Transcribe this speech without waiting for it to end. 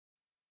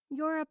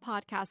You're a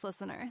podcast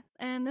listener,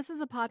 and this is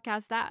a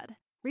podcast ad.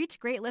 Reach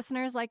great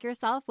listeners like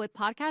yourself with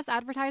podcast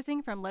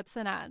advertising from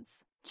Libsyn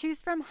Ads.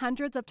 Choose from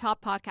hundreds of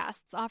top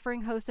podcasts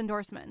offering host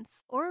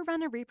endorsements, or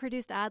run a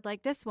reproduced ad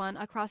like this one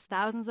across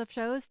thousands of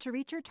shows to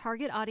reach your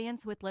target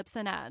audience with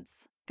Libsyn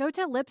Ads. Go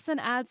to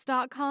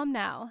libsynads.com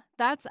now.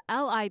 That's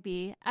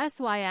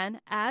LIBSYN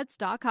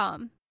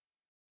ads.com.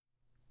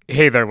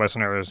 Hey there,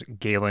 listeners.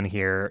 Galen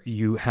here.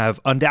 You have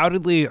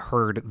undoubtedly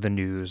heard the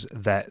news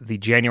that the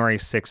January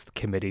 6th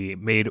committee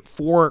made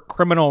 4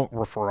 criminal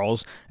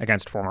referrals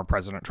against former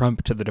President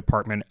Trump to the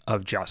Department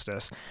of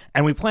Justice.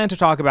 And we plan to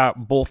talk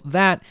about both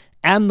that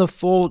and the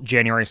full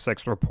January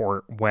 6th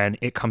report when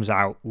it comes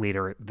out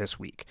later this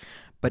week.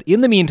 But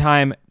in the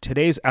meantime,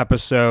 today's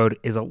episode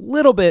is a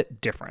little bit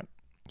different.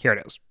 Here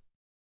it is.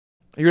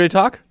 Are you ready to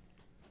talk?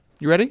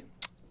 You ready? You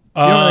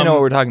don't really know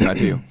what we're talking about,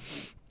 do you?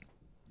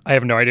 I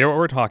have no idea what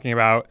we're talking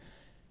about.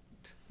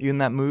 You in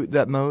that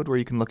mode where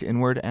you can look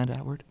inward and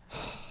outward?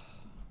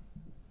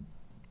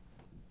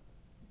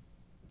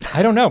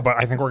 I don't know, but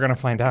I think we're going to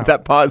find out.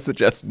 That pause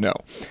suggests no.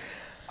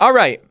 All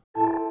right.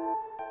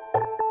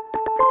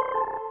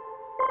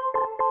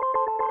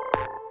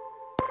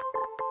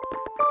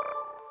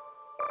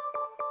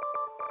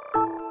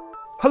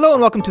 Hello and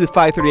welcome to the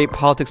 538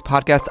 Politics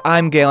Podcast.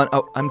 I'm Galen.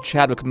 I'm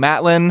Chadwick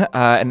Matlin,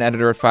 an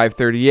editor at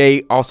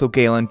 538. Also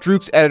Galen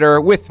Drukes,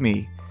 editor with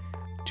me.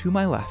 To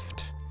my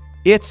left,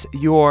 it's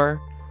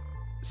your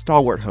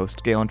stalwart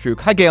host, Galen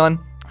Druk. Hi, Galen.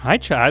 Hi,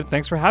 Chad.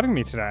 Thanks for having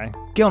me today.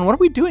 Galen, what are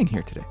we doing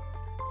here today?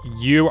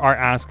 You are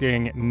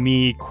asking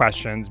me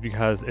questions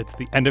because it's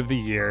the end of the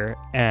year,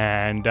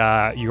 and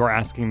you are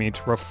asking me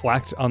to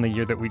reflect on the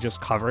year that we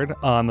just covered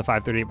on the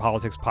 538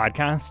 Politics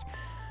Podcast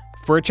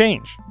for a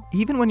change.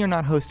 Even when you're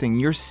not hosting,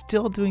 you're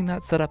still doing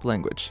that setup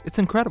language. It's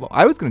incredible.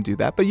 I was going to do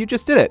that, but you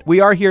just did it. We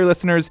are here,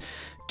 listeners,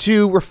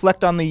 to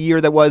reflect on the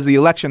year that was, the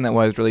election that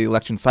was, really the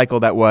election cycle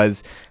that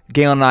was.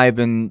 Galen and I have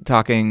been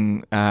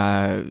talking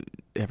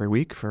every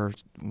week for,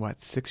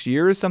 6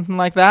 years, something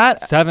like that?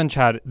 7,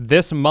 Chad.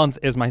 This month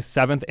is my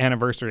 7th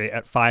anniversary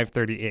at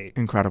 538.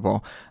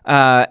 Incredible.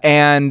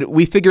 And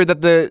we figured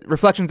that the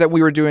reflections that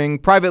we were doing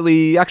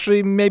privately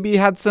actually maybe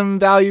had some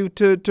value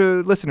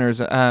to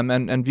listeners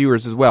and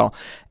viewers as well.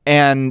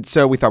 And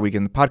so we thought we'd get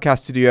in the podcast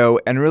studio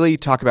and really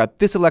talk about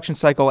this election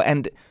cycle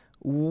and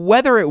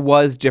whether it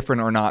was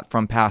different or not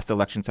from past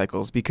election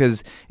cycles,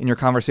 because in your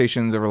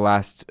conversations over the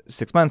last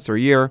 6 months or a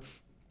year,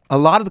 a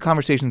lot of the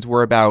conversations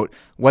were about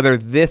whether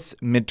this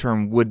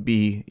midterm would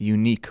be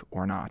unique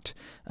or not.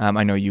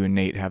 I know you and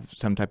Nate have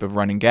some type of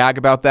running gag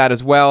about that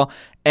as well.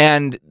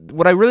 And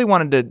what I really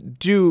wanted to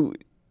do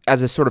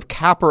as a sort of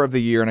capper of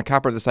the year and a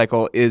capper of the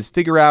cycle is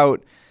figure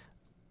out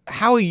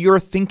how your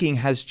thinking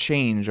has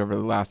changed over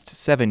the last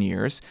 7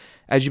 years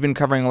as you've been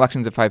covering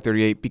elections at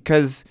 538,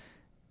 because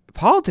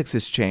politics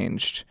has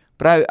changed,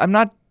 but I'm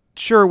not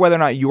sure whether or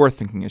not your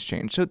thinking has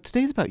changed. So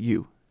today's about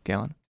you,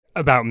 Galen.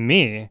 About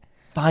me?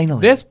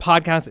 Finally. This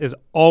podcast is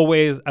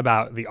always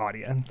about the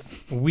audience.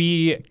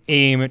 We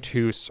aim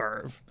to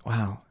serve.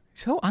 Wow.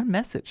 So on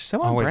message.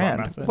 So on always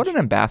brand. On message. What an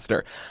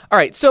ambassador. All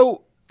right.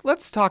 So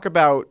let's talk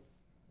about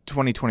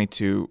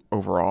 2022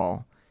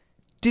 overall.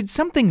 Did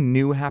something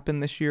new happen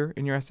this year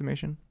in your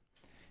estimation?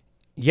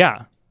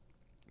 Yeah.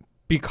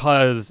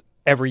 Because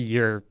every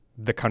year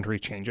the country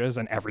changes,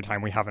 and every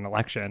time we have an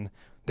election,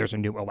 there's a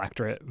new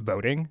electorate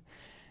voting.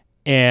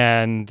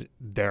 And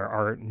there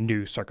are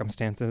new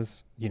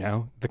circumstances,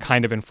 the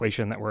kind of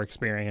inflation that we're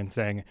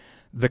experiencing,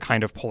 the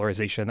kind of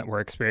polarization that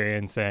we're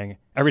experiencing.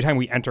 Every time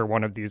we enter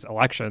one of these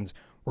elections,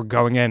 we're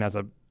going in as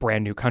a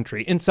brand new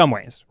country in some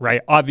ways,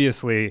 right?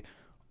 Obviously,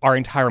 our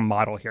entire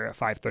model here at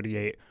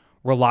 538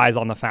 relies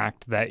on the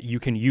fact that you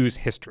can use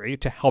history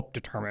to help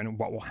determine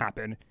what will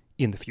happen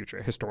in the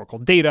future. Historical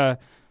data,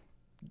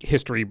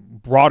 history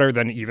broader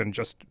than even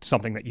just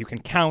something that you can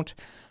count.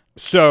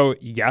 So,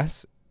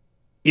 yes,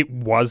 it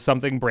was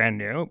something brand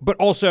new, but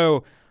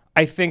also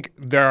I think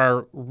there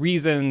are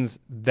reasons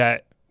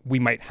that we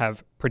might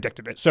have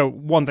predicted it. So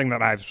one thing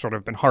that I've sort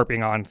of been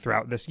harping on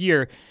throughout this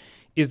year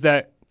is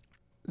that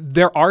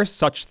there are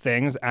such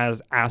things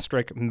as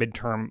asterisk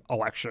midterm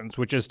elections,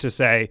 which is to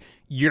say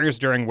years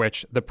during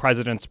which the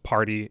president's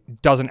party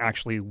doesn't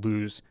actually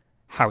lose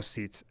House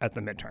seats at the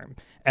midterm.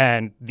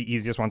 And the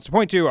easiest ones to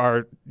point to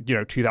are,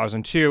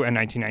 2002 and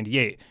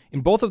 1998.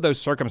 In both of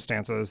those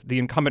circumstances, the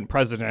incumbent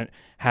president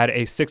had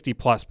a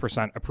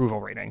 60+%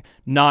 approval rating,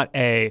 not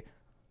a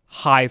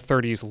high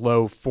 30s,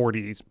 low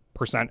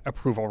 40s%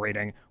 approval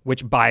rating,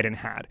 which Biden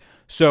had.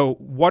 So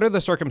what are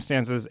the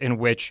circumstances in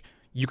which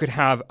you could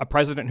have a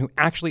president who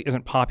actually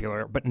isn't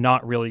popular but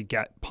not really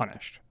get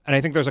punished? And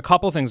I think there's a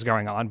couple things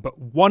going on, but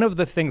one of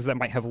the things that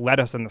might have led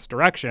us in this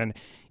direction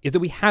is that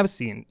we have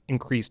seen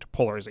increased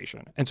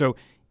polarization. And so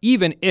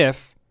even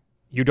if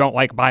you don't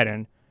like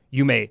Biden,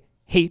 you may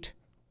hate,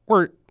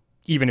 or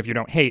even if you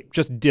don't hate,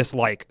 just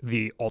dislike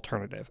the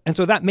alternative. And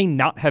so that may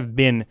not have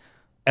been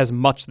as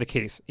much the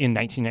case in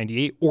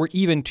 1998 or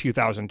even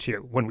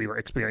 2002 when we were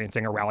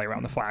experiencing a rally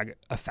around the flag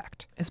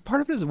effect. Is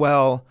part of it as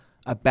well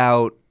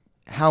about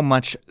how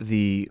much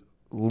the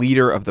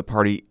leader of the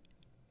party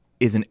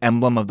is an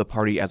emblem of the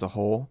party as a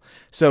whole.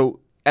 So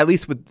at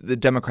least with the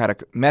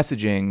Democratic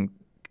messaging,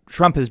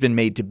 Trump has been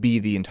made to be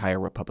the entire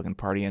Republican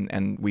Party.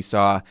 And we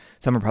saw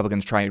some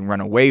Republicans try and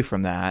run away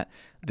from that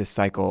this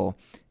cycle.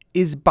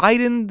 Is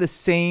Biden the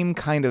same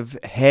kind of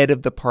head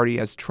of the party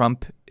as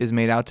Trump is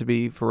made out to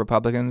be for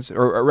Republicans?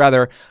 Or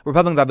rather,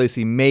 Republicans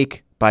obviously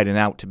make Biden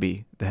out to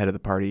be the head of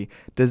the party.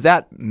 Does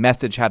that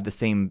message have the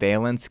same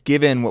valence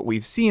given what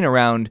we've seen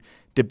around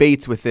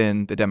debates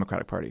within the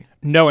Democratic Party?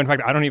 No, in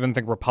fact, I don't even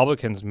think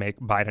Republicans make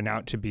Biden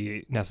out to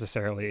be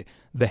necessarily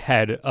the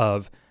head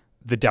of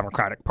the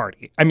Democratic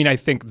Party. I mean, I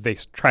think they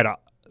try to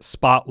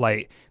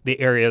spotlight the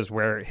areas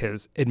where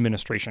his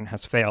administration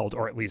has failed,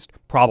 or at least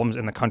problems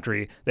in the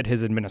country that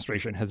his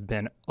administration has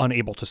been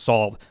unable to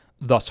solve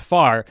thus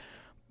far.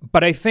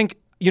 But I think,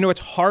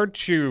 it's hard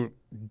to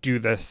do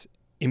this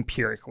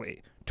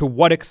empirically. To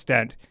what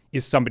extent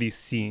is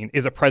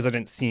a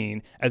president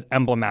seen as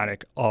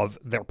emblematic of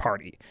their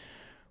party?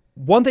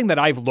 One thing that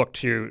I've looked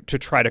to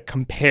try to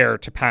compare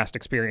to past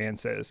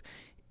experiences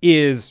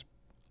is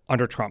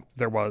under Trump,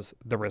 there was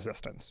the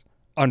resistance.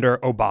 Under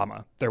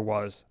Obama, there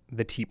was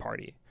the Tea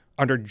Party.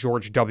 Under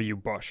George W.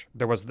 Bush,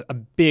 there was a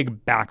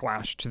big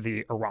backlash to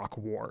the Iraq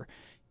War.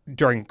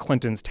 During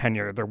Clinton's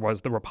tenure, there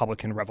was the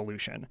Republican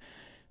Revolution.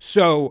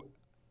 So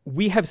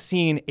we have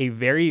seen a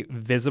very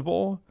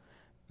visible,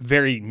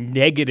 very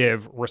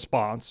negative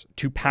response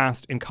to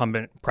past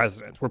incumbent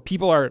presidents, where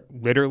people are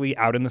literally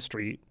out in the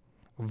street,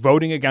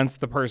 voting against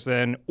the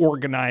person,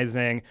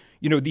 organizing.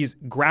 These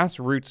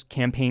grassroots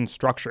campaign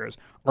structures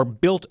are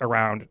built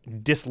around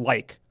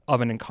dislike of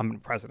an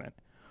incumbent president.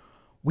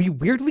 We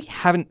weirdly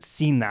haven't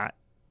seen that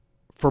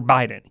for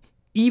Biden,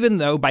 even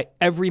though by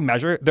every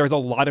measure, there's a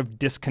lot of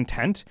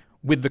discontent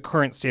with the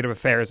current state of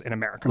affairs in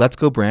America. Let's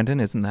go, Brandon.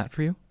 Isn't that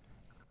for you?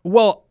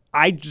 Well,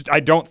 I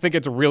don't think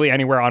it's really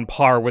anywhere on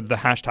par with the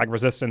hashtag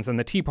resistance and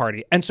the Tea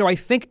Party. And so I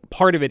think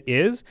part of it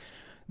is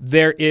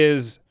there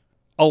is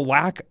a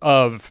lack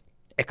of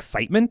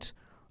excitement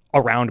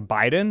around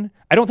Biden.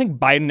 I don't think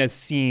Biden is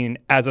seen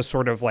as a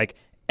sort of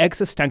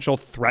existential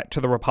threat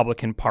to the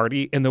Republican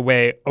Party in the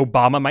way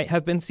Obama might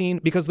have been seen,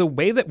 because the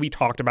way that we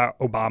talked about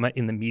Obama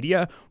in the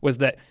media was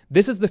that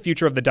this is the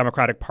future of the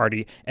Democratic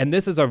Party, and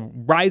this is a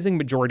rising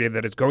majority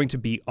that is going to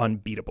be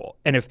unbeatable.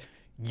 And if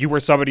you were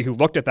somebody who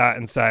looked at that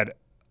and said,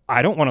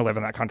 I don't want to live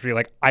in that country,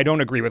 I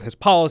don't agree with his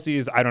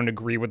policies, I don't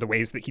agree with the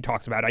ways that he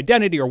talks about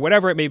identity or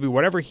whatever it may be,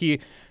 whatever he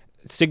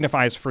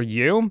signifies for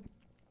you,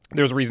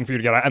 there's a reason for you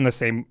to get out. And the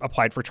same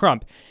applied for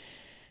Trump.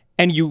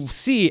 And you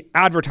see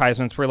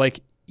advertisements where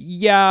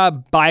yeah,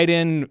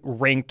 Biden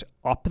ranked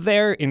up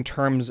there in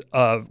terms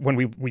of when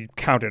we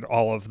counted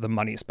all of the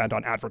money spent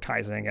on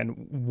advertising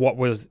and what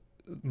was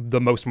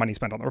the most money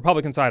spent on the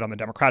Republican side, on the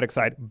Democratic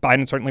side.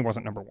 Biden certainly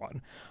wasn't number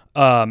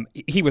one.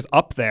 He was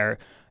up there.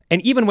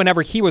 And even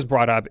whenever he was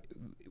brought up,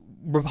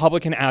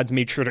 Republican ads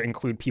made sure to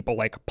include people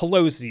like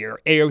Pelosi or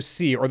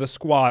AOC or the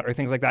Squad or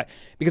things like that,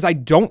 because I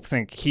don't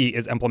think he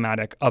is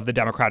emblematic of the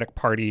Democratic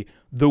Party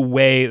the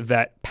way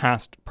that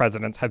past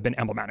presidents have been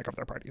emblematic of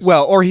their parties.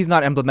 Well, or he's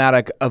not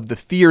emblematic of the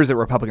fears that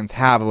Republicans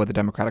have of what the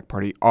Democratic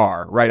Party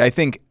are, right? I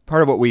think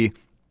part of what we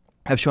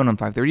have shown on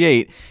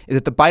 538 is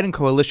that the Biden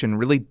coalition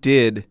really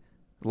did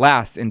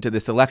last into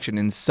this election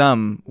in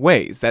some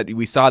ways. That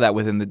we saw that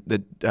within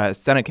the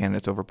Senate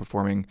candidates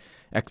overperforming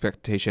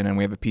expectation, and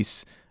we have a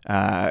piece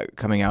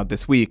coming out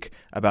this week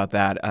about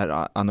that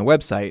on the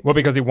website. Well,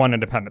 because he won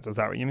independents, is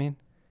that what you mean?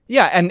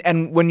 Yeah,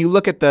 and when you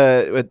look at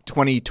the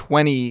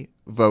 2020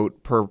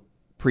 vote per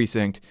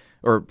precinct,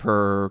 or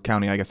per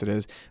county, I guess it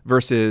is,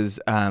 versus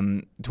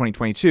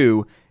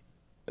 2022,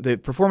 the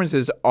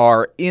performances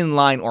are in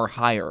line or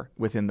higher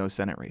within those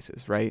Senate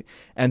races, right?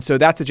 And so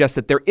that suggests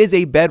that there is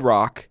a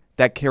bedrock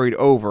that carried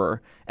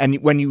over. And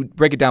when you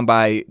break it down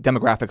by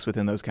demographics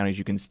within those counties,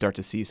 you can start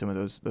to see some of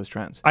those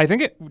trends. I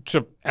think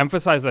to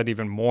emphasize that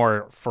even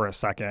more for a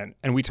second,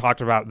 and we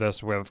talked about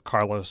this with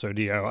Carlos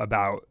Odillo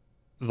about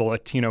the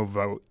Latino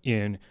vote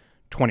in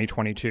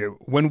 2022.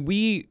 When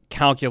we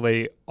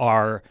calculate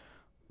our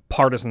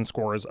partisan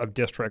scores of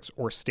districts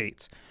or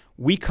states,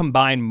 we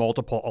combine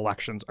multiple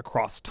elections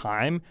across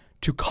time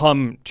to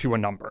come to a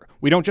number.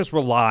 We don't just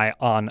rely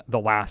on the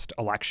last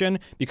election,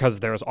 because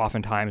there's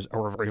oftentimes a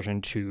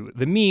reversion to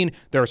the mean.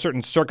 There are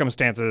certain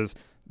circumstances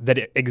that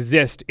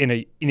exist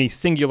in a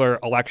singular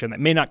election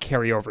that may not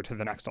carry over to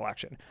the next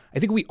election. I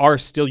think we are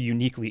still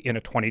uniquely in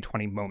a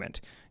 2020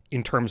 moment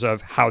in terms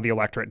of how the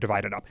electorate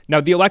divided up. Now,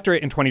 the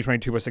electorate in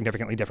 2022 was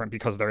significantly different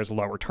because there is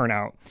lower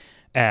turnout,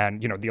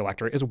 and the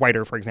electorate is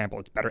whiter, for example.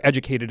 It's better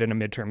educated in a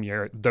midterm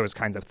year, those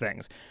kinds of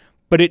things.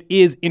 But it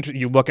is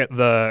you look at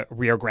the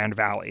Rio Grande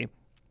Valley.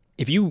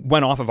 If you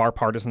went off of our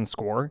partisan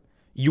score,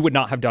 you would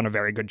not have done a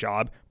very good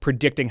job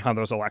predicting how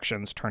those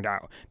elections turned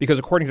out. Because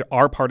according to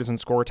our partisan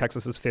score,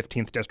 Texas's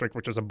 15th district,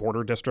 which is a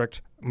border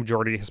district,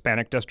 majority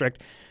Hispanic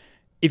district,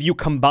 if you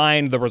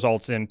combine the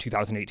results in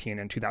 2018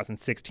 and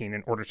 2016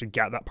 in order to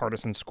get that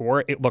partisan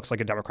score, it looks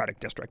like a Democratic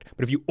district.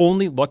 But if you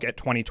only look at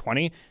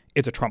 2020,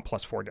 it's a Trump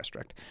 +4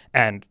 district,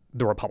 and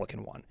the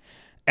Republican won.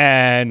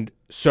 And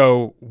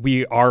So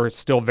we are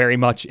still very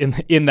much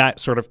in that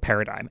sort of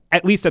paradigm,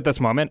 at least at this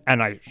moment.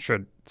 And I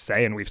should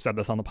say, and we've said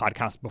this on the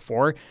podcast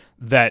before,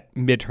 that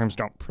midterms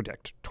don't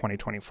predict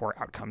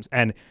 2024 outcomes.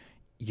 And,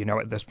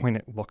 at this point,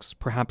 it looks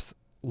perhaps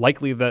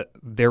likely that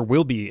there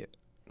will be,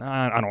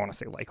 I don't want to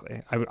say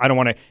likely. I don't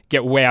want to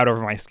get way out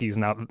over my skis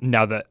now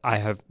that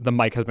the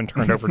mic has been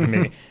turned over to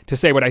me to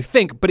say what I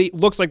think, but it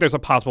looks like there's a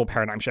possible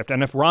paradigm shift.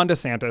 And if Ron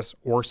DeSantis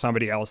or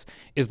somebody else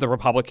is the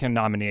Republican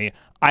nominee,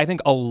 I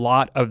think a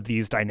lot of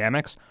these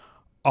dynamics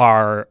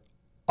are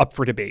up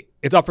for debate.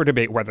 It's up for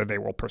debate whether they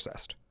will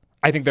persist.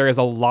 I think there is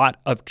a lot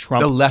of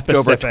Trump the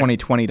leftover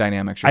 2020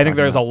 dynamics. I think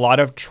there's a lot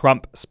of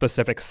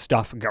Trump-specific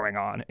stuff going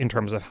on in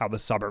terms of how the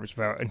suburbs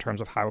vote, in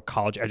terms of how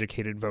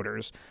college-educated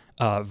voters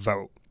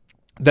vote,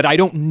 that I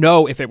don't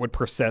know if it would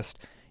persist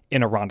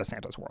in a Ron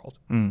DeSantis world.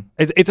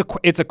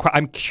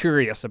 I'm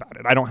curious about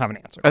it. I don't have an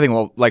answer. I think it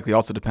will likely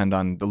also depend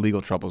on the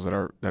legal troubles that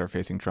are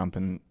facing Trump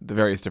and the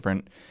various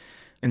different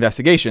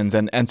investigations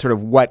and sort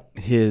of what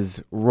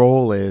his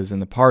role is in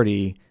the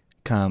party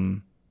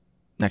come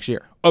next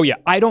year. Oh, yeah.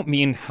 I don't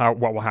mean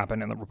what will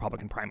happen in the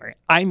Republican primary.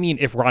 I mean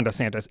if Ron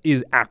DeSantis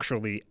is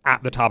actually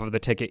at the top of the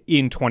ticket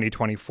in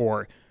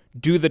 2024,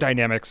 do the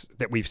dynamics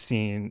that we've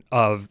seen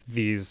of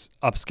these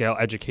upscale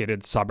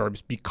educated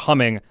suburbs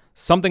becoming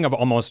something of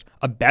almost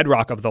a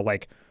bedrock of the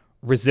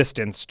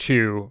resistance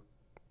to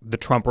the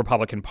Trump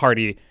Republican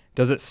Party,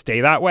 does it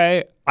stay that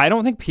way? I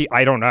don't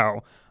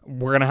know.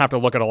 We're going to have to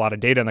look at a lot of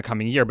data in the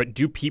coming year, but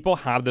do people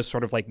have this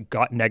sort of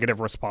gut negative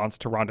response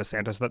to Ron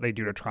DeSantis that they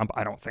do to Trump?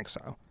 I don't think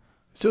so.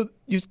 So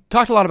you've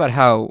talked a lot about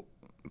how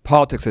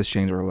politics has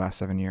changed over the last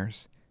 7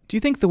 years. Do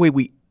you think the way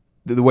we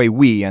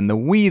and the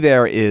we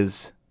there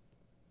is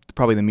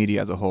probably the media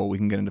as a whole, we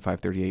can get into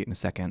 538 in a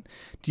second.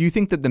 Do you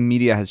think that the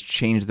media has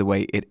changed the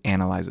way it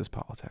analyzes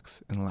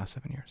politics in the last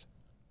 7 years?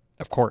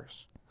 Of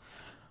course.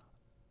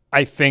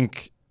 I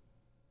think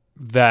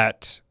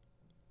that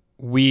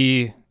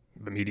we,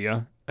 the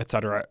media, et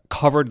cetera,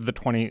 covered the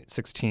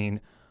 2016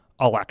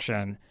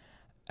 election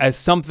as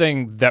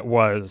something that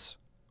was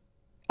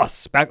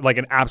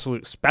an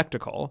absolute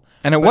spectacle.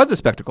 And it was a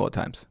spectacle at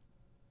times.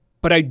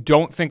 But I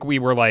don't think we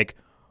were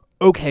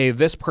okay,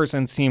 this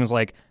person seems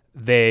like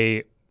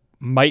they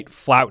might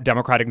flout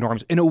democratic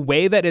norms in a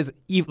way that is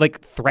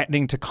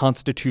threatening to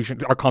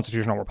our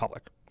constitutional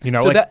republic.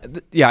 So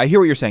I hear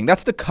what you're saying.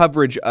 That's the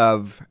coverage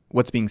of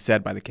what's being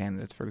said by the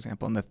candidates, for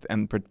example,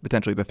 and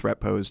potentially the threat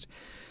posed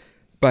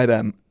by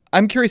them.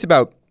 I'm curious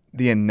about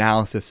the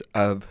analysis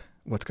of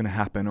what's going to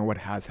happen or what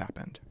has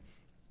happened.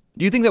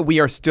 Do you think that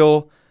we are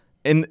still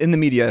in the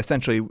media,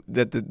 essentially,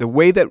 that the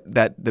way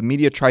that the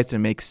media tries to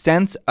make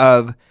sense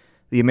of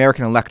the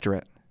American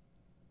electorate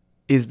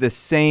is the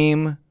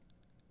same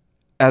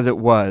as it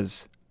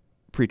was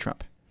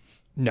pre-Trump?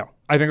 No.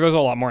 I think there's a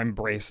lot more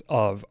embrace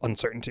of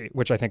uncertainty,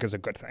 which I think is a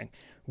good thing.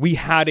 We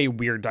had a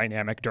weird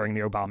dynamic during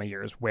the Obama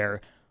years where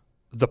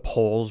the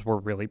polls were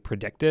really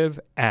predictive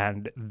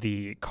and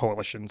the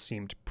coalition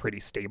seemed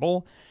pretty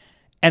stable.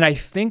 And I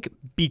think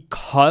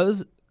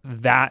because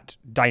that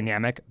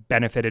dynamic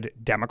benefited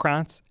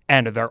Democrats,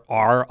 and there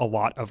are a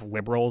lot of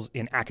liberals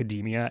in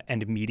academia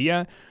and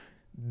media,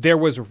 there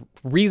was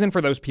reason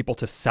for those people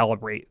to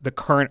celebrate the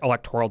current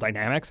electoral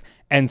dynamics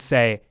and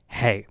say,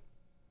 hey,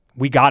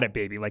 we got it,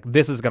 baby.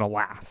 This is going to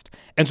last.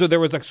 And so there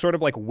was a sort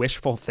of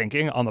wishful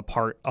thinking on the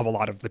part of a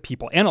lot of the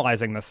people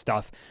analyzing this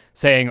stuff,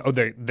 saying, oh,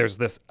 there's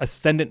this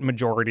ascendant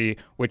majority,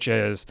 which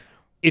is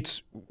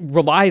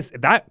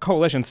that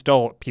coalition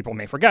still, people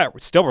may forget,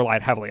 still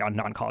relied heavily on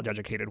non-college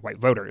educated white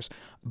voters,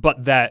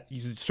 but that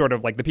sort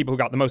of the people who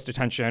got the most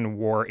attention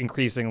were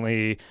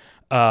increasingly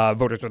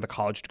voters with a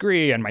college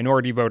degree and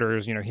minority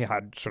voters. He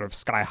had sort of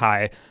sky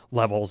high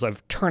levels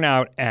of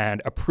turnout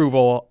and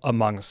approval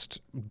amongst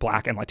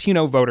Black and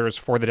Latino voters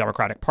for the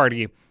Democratic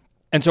Party.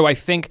 And so I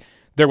think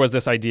there was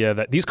this idea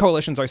that these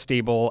coalitions are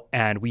stable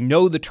and we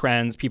know the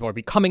trends. People are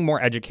becoming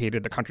more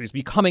educated. The country's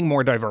becoming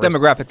more diverse.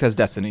 Demographics as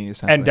destiny,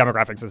 essentially. And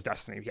demographics as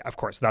destiny. Yeah, of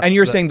course. And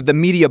you're saying that the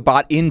media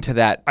bought into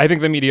that. I think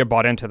the media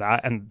bought into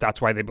that, and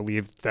that's why they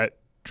believed that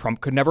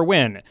Trump could never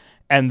win.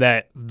 And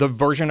that the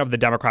version of the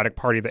Democratic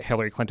Party that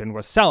Hillary Clinton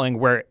was selling,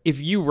 where if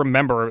you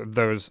remember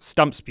those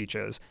stump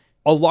speeches,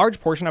 a large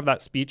portion of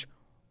that speech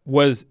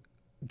was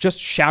just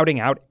shouting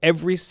out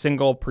every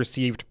single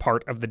perceived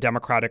part of the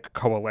Democratic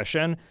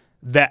coalition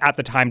that at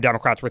the time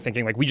Democrats were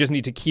thinking we just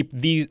need to keep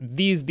these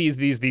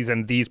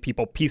and these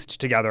people pieced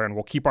together and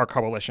we'll keep our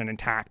coalition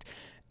intact.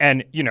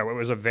 And, it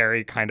was a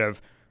very kind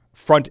of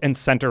front and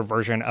center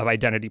version of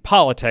identity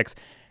politics.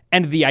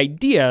 And the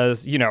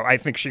ideas, I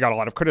think she got a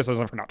lot of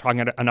criticism for not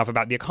talking enough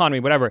about the economy,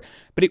 whatever,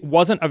 but it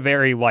wasn't a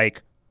very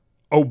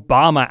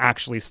Obama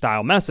actually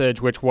style message,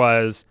 which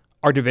was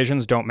our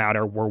divisions don't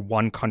matter. We're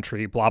one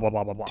country, blah, blah,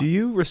 blah, blah, blah. Do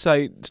you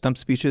recite stump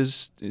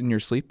speeches in your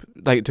sleep,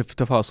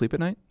 to fall asleep at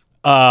night?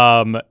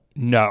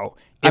 No.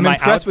 I'm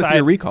impressed with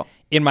your recall.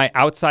 In my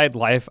outside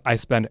life, I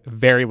spend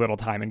very little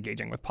time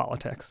engaging with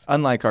politics.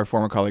 Unlike our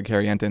former colleague,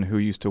 Harry Enten, who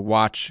used to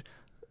watch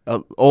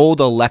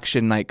old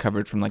election night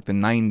coverage from like the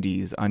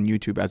 90s on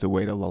YouTube as a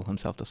way to lull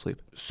himself to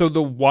sleep. So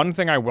the one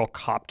thing I will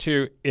cop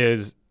to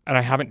is, and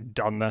I haven't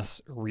done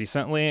this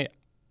recently,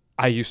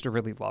 I used to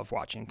really love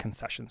watching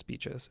concession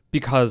speeches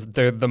because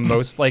they're the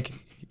most like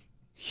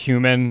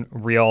human,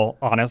 real,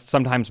 honest,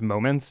 sometimes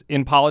moments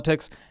in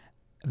politics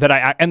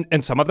that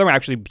and some of them are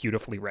actually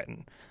beautifully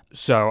written.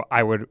 So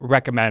I would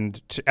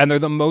recommend, and they're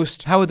the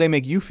most. How would they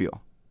make you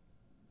feel?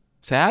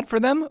 Sad for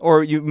them?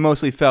 Or you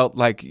mostly felt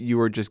like you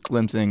were just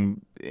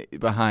glimpsing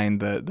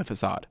behind the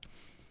facade?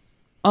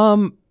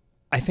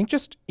 I think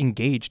just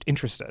engaged,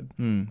 interested.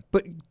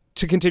 But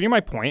to continue my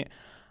point,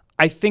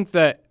 I think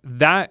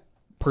that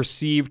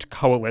perceived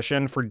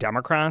coalition for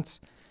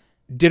Democrats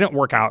didn't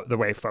work out the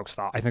way folks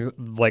thought. I think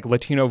like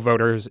Latino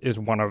voters is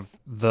one of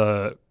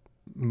the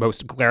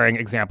most glaring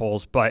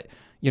examples, but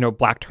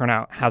black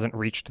turnout hasn't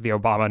reached the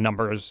Obama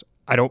numbers.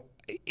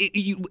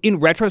 In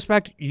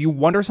retrospect, you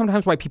wonder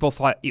sometimes why people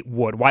thought it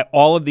would, why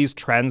all of these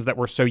trends that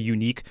were so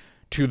unique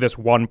to this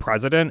one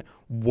president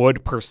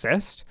would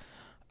persist.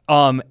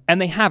 And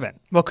they haven't.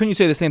 Well, couldn't you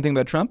say the same thing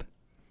about Trump?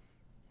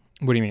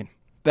 What do you mean?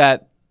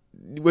 That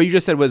what you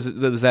just said was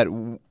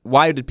that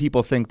why did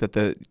people think that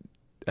the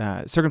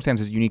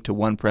circumstances unique to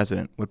one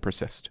president would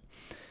persist?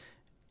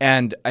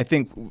 And I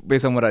think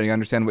based on what I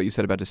understand what you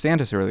said about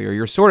DeSantis earlier,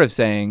 you're sort of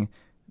saying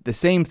the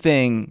same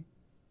thing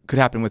could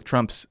happen with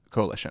Trump's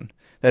coalition.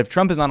 That if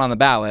Trump is not on the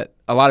ballot,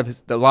 a lot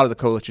of the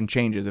coalition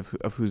changes of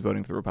who's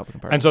voting for the Republican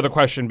Party. And so the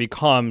question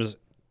becomes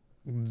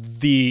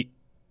the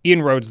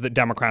inroads that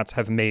Democrats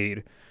have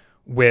made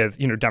with,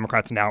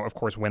 Democrats now, of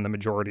course, win the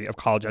majority of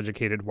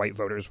college-educated white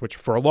voters, which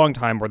for a long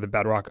time were the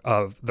bedrock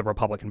of the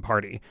Republican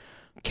Party.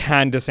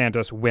 Can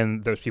DeSantis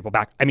win those people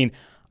back? I mean,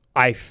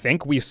 I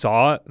think we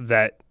saw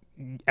that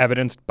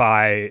evidenced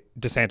by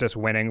DeSantis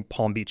winning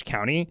Palm Beach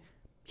County.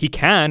 He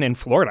can in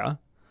Florida.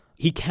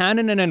 He can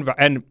in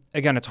and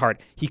again, it's hard.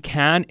 He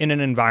can in an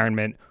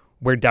environment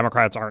where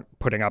Democrats aren't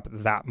putting up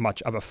that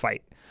much of a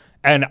fight.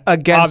 And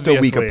against a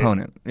weak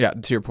opponent. Yeah,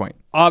 to your point.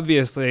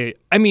 Obviously,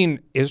 I mean,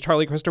 is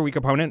Charlie Crist a weak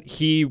opponent?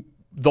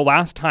 The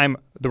last time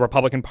the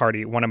Republican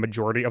Party won a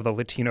majority of the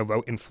Latino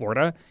vote in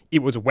Florida, it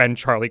was when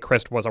Charlie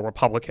Crist was a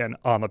Republican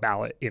on the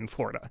ballot in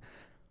Florida.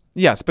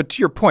 Yes, but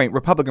to your point,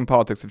 Republican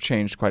politics have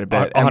changed quite a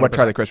bit, and what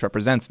Charlie Crist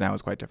represents now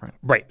is quite different.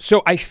 Right.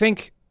 So I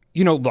think,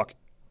 look,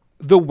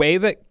 the way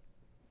that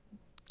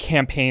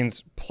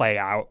campaigns play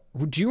out,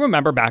 do you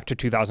remember back to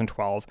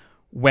 2012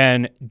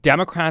 when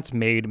Democrats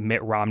made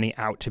Mitt Romney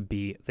out to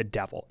be the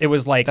devil? It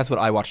was like... That's what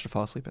I watched to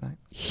fall asleep at night.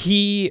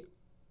 He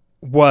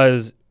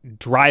was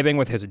driving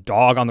with his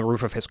dog on the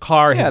roof of his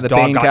car. Yeah, his the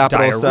dog Bain got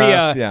Capital diarrhea.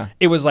 Stuff, yeah.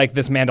 It was like,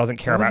 this man doesn't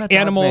care about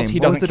animals. He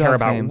doesn't care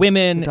about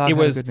women. The dog it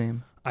was had a good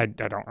name. I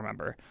don't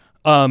remember.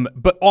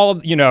 But all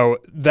of,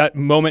 that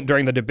moment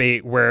during the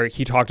debate where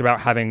he talked about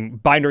having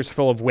binders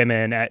full of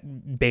women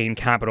at Bain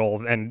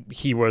Capital, and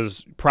he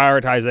was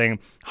prioritizing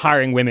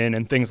hiring women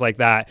and things like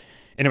that.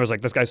 And it was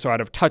like, this guy's so out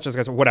of touch, this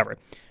guy's whatever.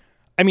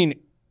 I mean,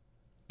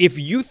 if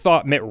you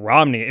thought Mitt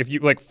Romney, if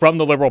you from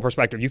the liberal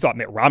perspective, you thought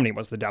Mitt Romney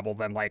was the devil,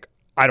 then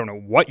I don't know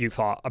what you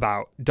thought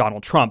about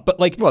Donald Trump. But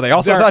well, they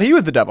also thought he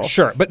was the devil.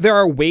 Sure. But there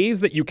are ways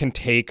that you can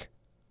take,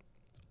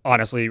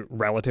 honestly,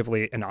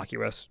 relatively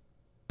innocuous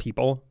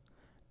people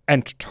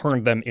and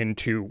turn them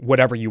into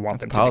whatever you want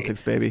them to be.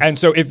 Politics, baby. And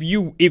so if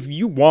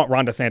you want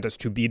Ron DeSantis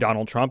to be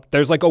Donald Trump,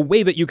 there's a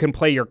way that you can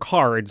play your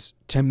cards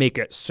to make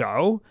it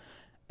so.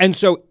 And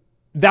so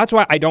that's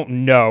why I don't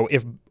know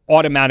if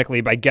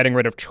automatically by getting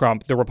rid of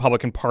Trump, the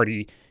Republican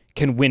Party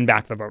can win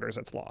back the voters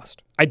it's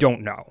lost. I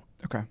don't know.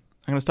 Okay. I'm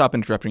going to stop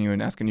interrupting you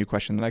and asking you a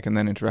question that I can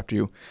then interrupt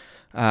you,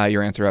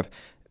 your answer of.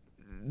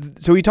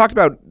 So we talked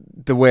about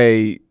the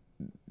way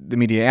the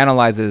media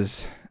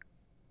analyzes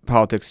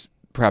politics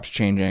perhaps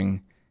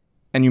changing.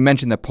 And you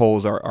mentioned that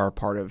polls are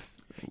part of...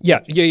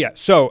 Yeah.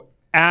 So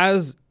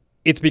as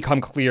it's become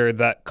clear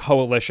that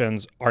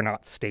coalitions are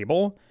not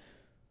stable,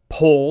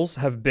 polls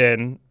have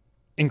been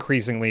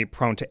increasingly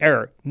prone to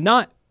error.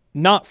 Not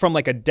from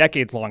a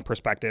decade-long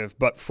perspective,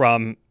 but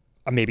from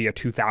maybe a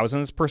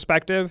 2000s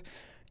perspective.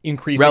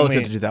 Increasingly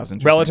Relative to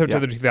 2000s. Relative to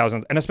the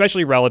 2000s, and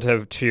especially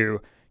relative to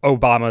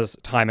Obama's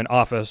time in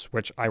office,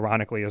 which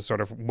ironically is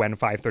sort of when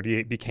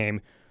 538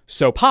 became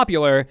so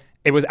popular.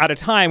 It was at a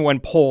time when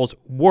polls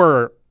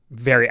were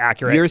very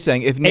accurate. You're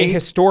saying if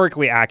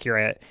historically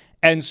accurate.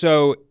 And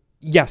so,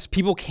 yes,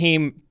 people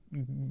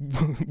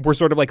were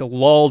sort of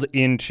lulled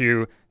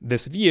into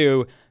this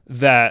view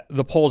that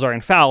the polls are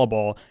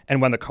infallible.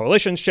 And when the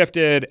coalition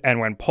shifted and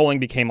when polling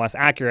became less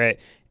accurate,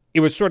 it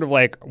was sort of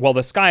well,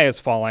 the sky is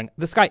falling.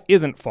 The sky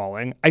isn't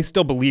falling. I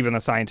still believe in the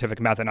scientific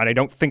method, and I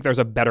don't think there's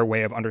a better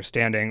way of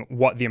understanding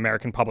what the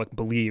American public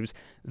believes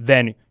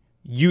than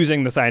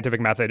using the scientific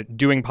method,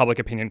 doing public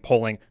opinion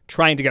polling,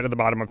 trying to get to the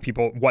bottom of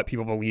what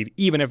people believe,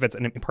 even if it's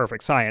an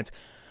imperfect science.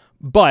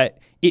 But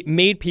it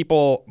made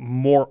people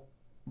more,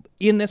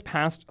 in this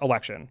past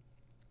election,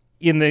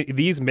 in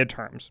these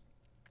midterms,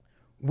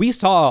 we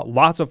saw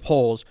lots of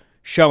polls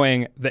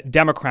showing that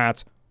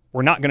Democrats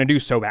were not going to do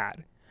so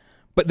bad.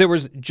 But there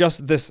was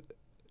just this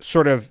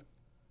sort of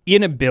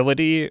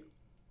inability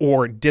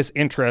or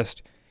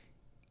disinterest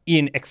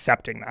in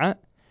accepting that.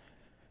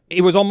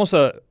 It was almost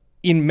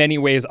in many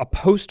ways, a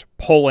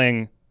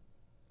post-polling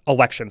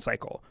election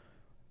cycle.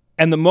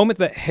 And the moment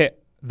that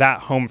hit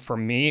that home for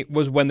me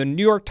was when the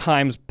New York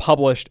Times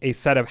published a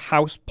set of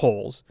House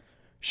polls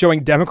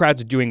showing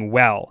Democrats doing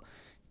well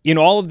in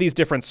all of these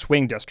different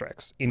swing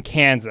districts, in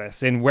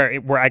Kansas, in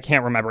where I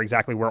can't remember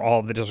exactly where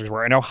all of the districts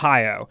were, in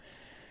Ohio.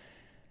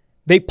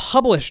 They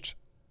published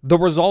the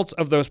results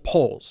of those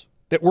polls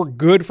that were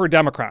good for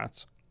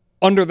Democrats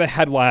under the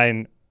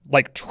headline,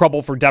 like,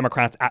 trouble for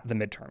Democrats at the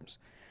midterms.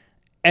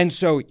 And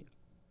so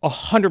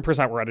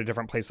 100% we're at a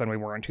different place than we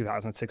were in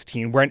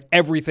 2016, when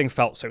everything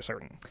felt so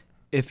certain.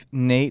 If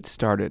Nate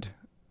started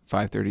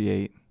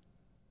 538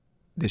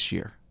 this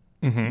year,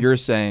 you're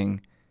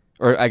saying,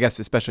 or I guess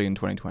especially in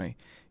 2020,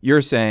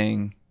 you're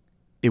saying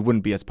it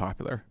wouldn't be as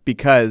popular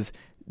because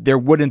there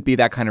wouldn't be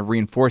that kind of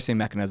reinforcing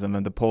mechanism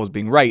of the polls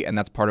being right. And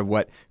that's part of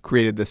what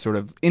created this sort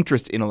of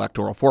interest in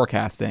electoral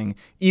forecasting.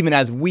 Even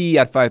as we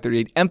at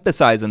 538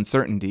 emphasize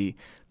uncertainty,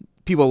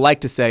 people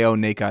like to say, oh,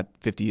 Nate got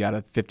 50 out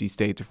of 50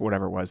 states or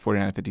whatever it was,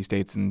 49 out of 50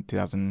 states in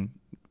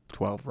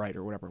 2012, right,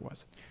 or whatever it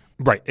was.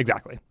 Right,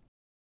 exactly.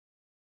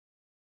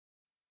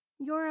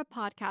 You're a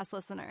podcast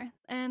listener,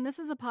 and this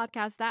is a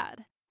podcast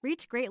ad.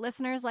 Reach great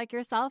listeners like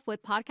yourself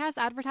with podcast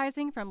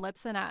advertising from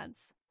Libsyn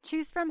Ads.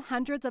 Choose from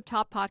hundreds of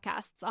top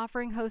podcasts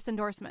offering host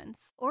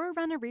endorsements, or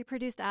run a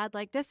reproduced ad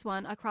like this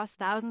one across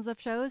thousands of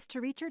shows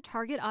to reach your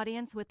target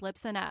audience with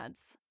Libsyn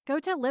Ads. Go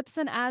to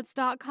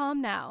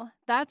libsynads.com now.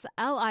 That's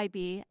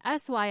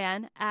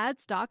LIBSYN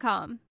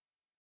ads.com.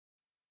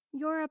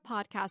 You're a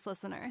podcast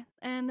listener,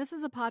 and this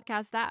is a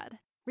podcast ad.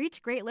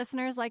 Reach great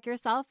listeners like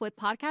yourself with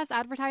podcast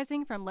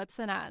advertising from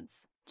Libsyn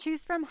Ads.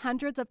 Choose from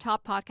hundreds of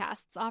top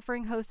podcasts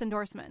offering host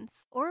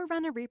endorsements, or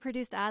run a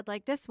reproduced ad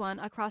like this one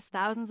across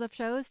thousands of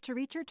shows to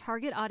reach your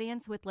target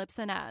audience with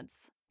Libsyn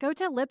Ads. Go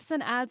to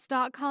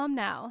libsynads.com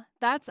now.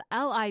 That's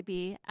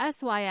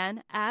LIBSYN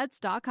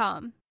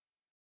ads.com.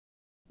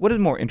 What is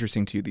more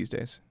interesting to you these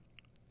days?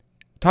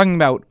 Talking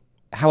about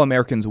how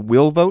Americans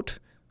will vote,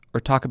 or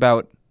talking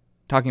about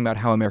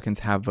how Americans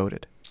have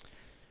voted?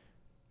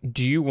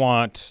 Do you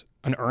want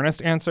an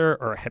earnest answer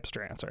or a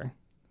hipster answer?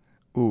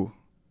 Ooh,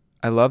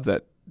 I love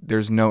that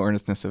there's no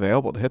earnestness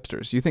available to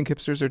hipsters. You think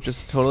hipsters are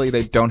just totally,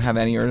 they don't have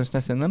any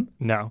earnestness in them?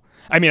 No.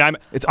 I mean,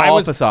 it's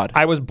all facade.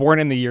 I was born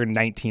in the year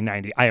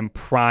 1990. I am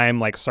prime,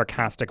 like,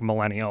 sarcastic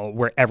millennial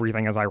where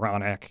everything is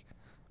ironic.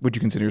 Would you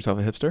consider yourself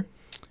a hipster?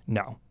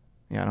 No.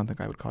 Yeah, I don't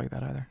think I would call you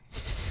that either.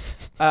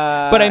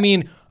 But I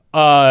mean,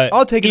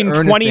 I'll take an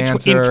earnest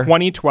answer. In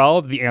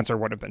 2012, the answer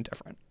would have been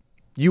different.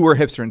 You were a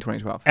hipster in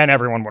 2012. And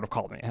everyone would have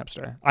called me a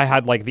hipster. I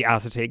had, like, the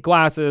acetate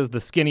glasses,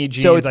 the skinny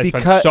jeans. So I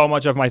spent so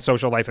much of my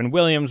social life in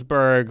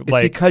Williamsburg. It's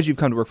because you've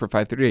come to work for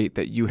 538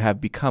 that you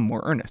have become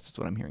more earnest. That's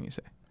what I'm hearing you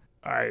say.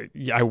 I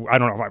don't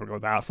know if I would go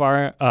that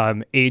far.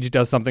 Age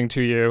does something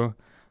to you.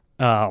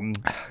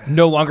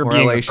 No longer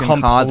being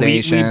completely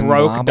causation,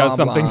 broke blah, does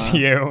blah, something blah. to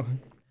you.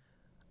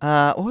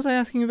 What was I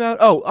asking about?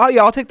 Oh,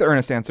 yeah, I'll take the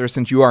earnest answer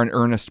since you are an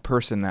earnest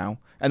person now.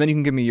 And then you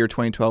can give me your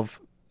 2012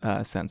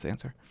 sense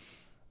answer.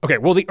 Okay,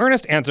 well, the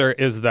earnest answer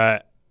is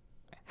that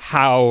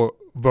how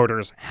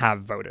voters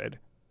have voted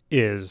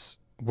is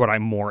what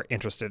I'm more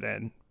interested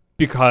in,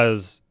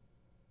 because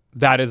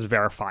that is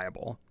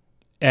verifiable.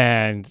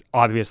 And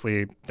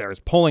obviously there's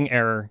polling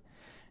error,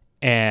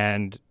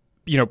 and,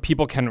 you know,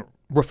 people can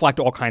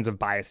reflect all kinds of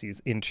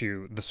biases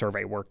into the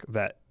survey work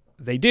that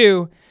they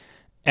do.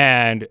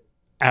 And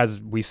as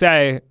we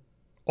say,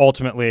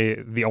 ultimately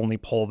the only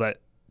poll that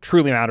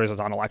truly matters is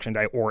on election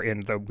day or in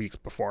the weeks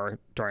before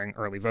during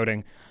early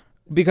voting.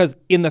 Because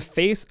in the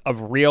face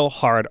of real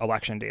hard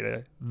election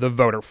data, the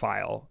voter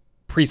file,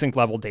 precinct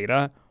level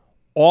data,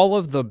 all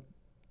of the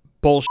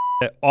bullshit,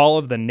 all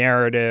of the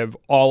narrative,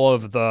 all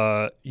of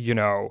the, you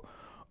know,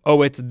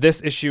 oh, it's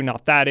this issue,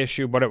 not that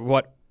issue, but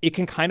it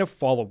can kind of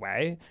fall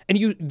away.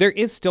 And there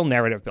is still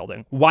narrative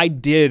building. Why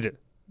did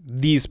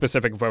these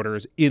specific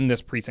voters in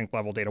this precinct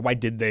level data, why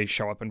did they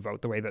show up and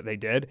vote the way that they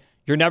did?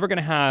 You're never going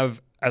to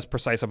have as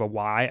precise of a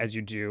why as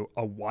you do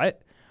a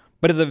what.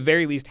 But at the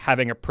very least,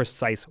 having a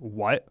precise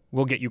what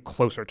will get you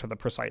closer to the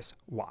precise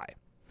why.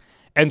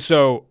 And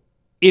so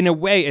in a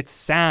way, it's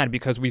sad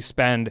because we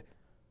spend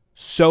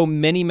so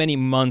many, many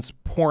months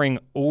poring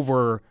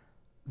over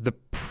the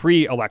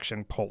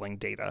pre-election polling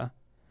data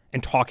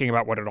and talking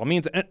about what it all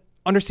means. And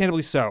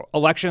understandably so.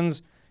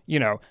 Elections, you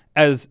know,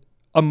 as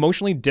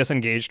emotionally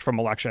disengaged from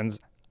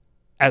elections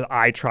as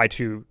I try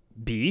to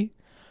be,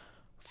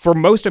 for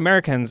most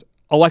Americans,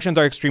 elections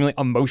are extremely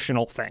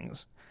emotional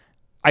things.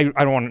 I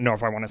don't want to know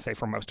if I want to say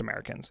for most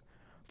Americans.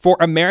 For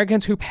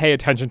Americans who pay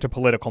attention to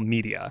political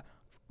media,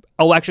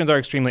 elections are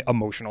extremely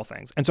emotional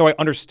things. And so I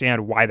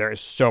understand why there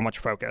is so much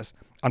focus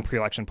on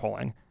pre-election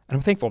polling. And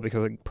I'm thankful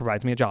because it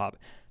provides me a job.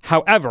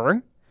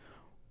 However,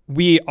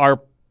 we are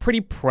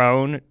pretty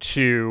prone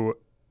to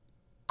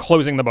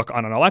closing the book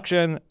on an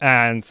election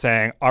and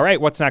saying, all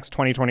right, what's next?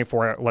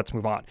 2024, let's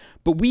move on.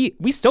 But we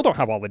still don't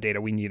have all the data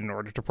we need in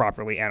order to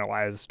properly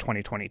analyze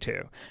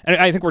 2022. And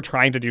I think we're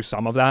trying to do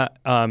some of that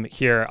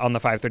here on the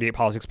 538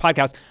 Politics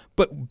podcast,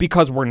 but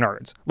because we're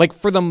nerds. Like,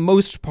 for the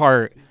most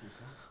part,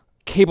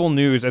 cable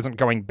news isn't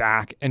going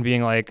back and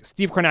being like,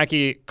 Steve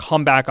Kornacki,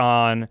 come back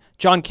on,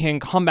 John King,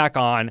 come back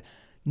on.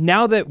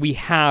 Now that we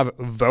have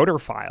voter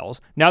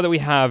files, now that we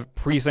have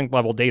precinct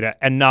level data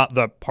and not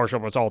the partial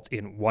results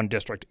in one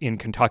district in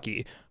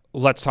Kentucky,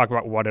 let's talk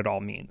about what it all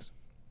means.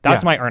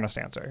 That's my earnest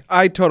answer.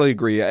 I totally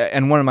agree.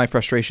 And one of my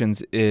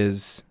frustrations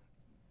is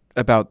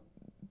about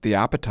the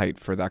appetite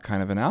for that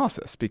kind of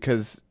analysis,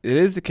 because it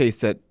is the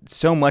case that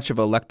so much of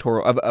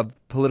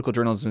of political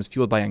journalism is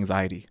fueled by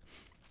anxiety.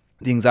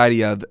 The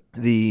anxiety of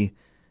the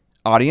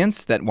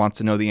audience that wants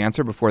to know the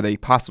answer before they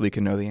possibly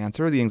can know the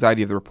answer, the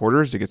anxiety of the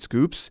reporters to get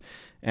scoops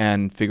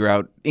and figure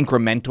out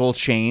incremental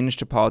change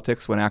to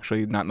politics when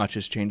actually not much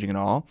is changing at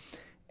all,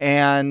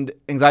 and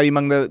anxiety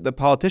among the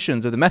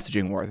politicians of the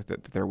messaging war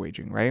that they're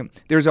waging, right?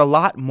 There's a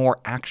lot more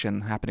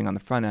action happening on the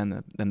front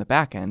end than the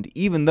back end,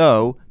 even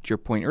though, to your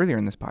point earlier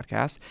in this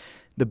podcast,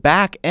 the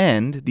back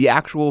end, the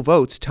actual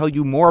votes, tell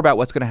you more about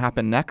what's going to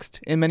happen next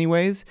in many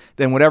ways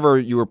than whatever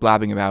you were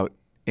blabbing about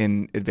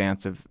in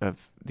advance of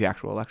the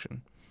actual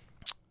election.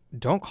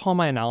 Don't call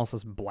my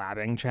analysis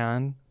blabbing,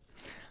 Chan.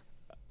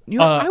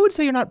 I would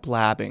say you're not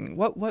blabbing.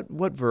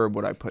 What verb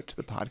would I put to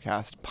the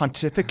podcast?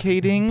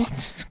 Pontificating,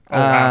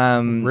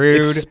 rude,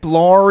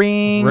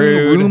 exploring,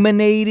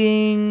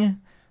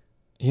 ruminating.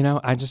 You know,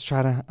 I just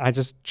try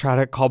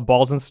to call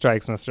balls and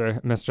strikes,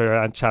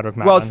 Mr. Chadwick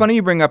Matlin. Well, it's funny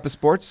you bring up a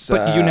sports.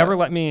 But you never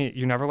let me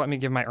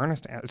give my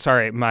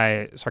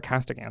my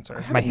sarcastic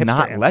answer. My hipster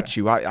not answer. let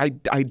you.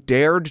 I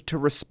dared to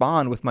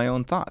respond with my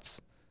own thoughts.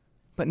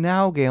 But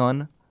now,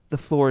 Galen, the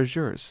floor is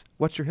yours.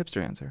 What's your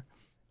hipster answer?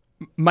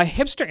 My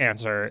hipster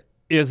answer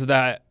is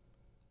that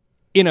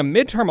in a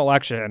midterm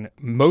election,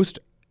 most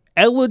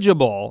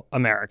eligible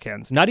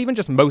Americans, not even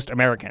just most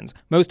Americans,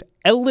 most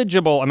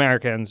eligible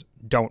Americans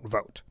don't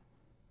vote.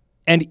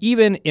 And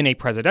even in a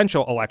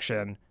presidential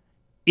election,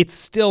 it's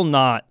still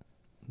not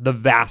the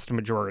vast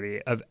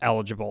majority of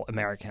eligible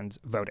Americans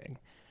voting.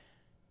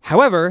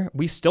 However,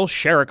 we still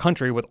share a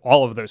country with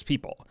all of those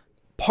people.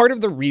 Part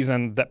of the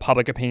reason that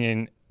public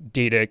opinion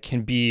data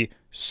can be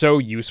so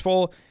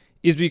useful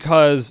is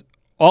because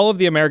all of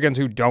the Americans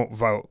who don't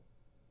vote,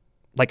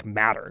 like,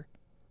 matter,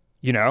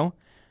 you know?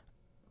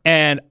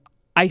 And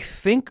I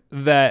think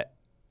that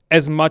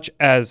as much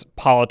as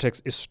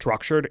politics is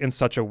structured in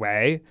such a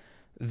way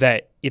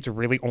that it's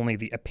really only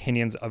the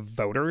opinions of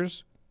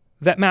voters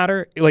that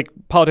matter, like,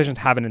 politicians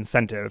have an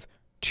incentive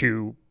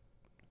to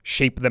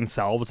shape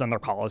themselves and their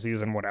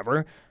policies and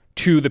whatever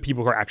to the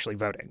people who are actually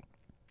voting.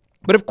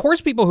 But of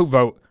course, people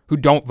who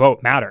don't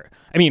vote matter.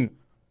 I mean,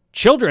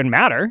 children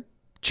matter.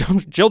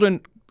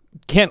 Children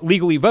can't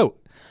legally vote.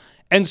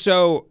 And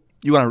so...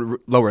 You want to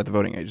lower the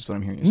voting age is what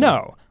I'm hearing you say.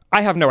 No,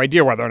 I have no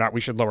idea whether or not we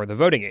should lower the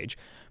voting age.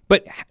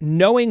 But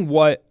knowing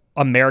what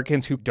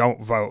Americans who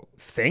don't vote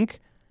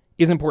think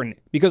is important,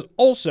 because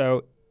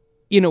also,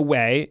 in a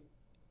way,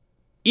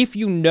 if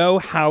you know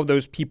how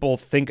those people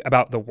think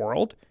about the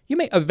world, you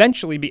may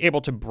eventually be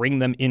able to bring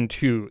them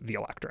into the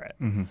electorate.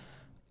 Mm-hmm.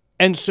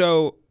 And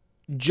so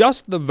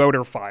just the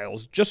voter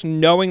files, just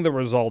knowing the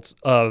results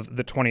of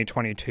the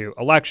 2022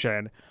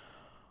 election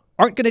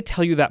aren't going to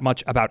tell you that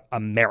much about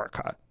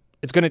America.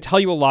 It's going to tell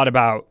you a lot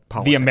about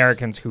politics. The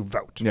Americans who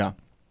vote. Yeah.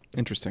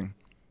 Interesting.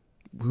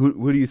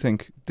 Who do you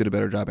think did a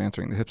better job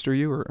answering, the hipster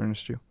you or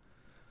Ernest you?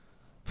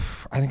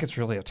 I think it's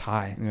really a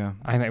tie. Yeah.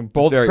 I think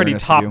both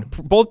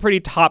pretty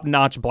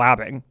top-notch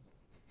blabbing.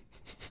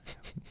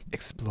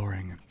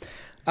 Exploring.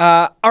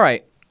 All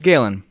right,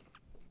 Galen,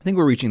 I think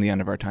we're reaching the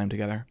end of our time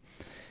together.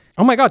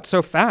 Oh my God,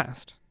 so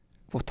fast.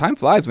 Well, time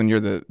flies when you're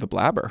the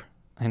blabber.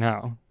 I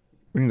know.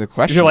 When you're the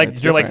question. You're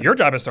like, your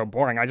job is so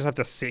boring. I just have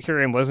to sit here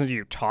and listen to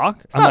you talk.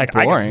 It's not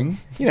boring.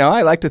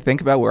 I like to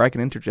think about where I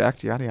can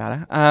interject, yada,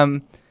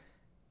 yada.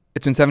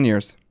 It's been 7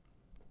 years.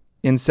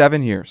 In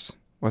 7 years,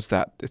 what's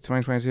that? It's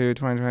 2022,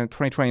 2020,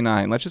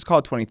 2029. Let's just call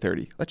it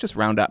 2030. Let's just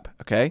round up,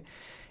 okay?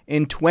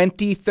 In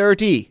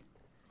 2030,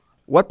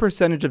 what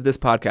percentage of this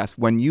podcast,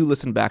 when you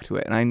listen back to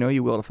it, and I know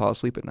you will to fall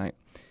asleep at night,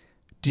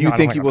 do you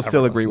think you will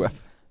still agree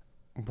with?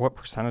 What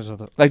percentage of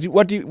the... Like,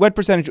 what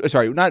percentage,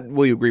 sorry, not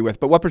will you agree with,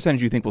 but what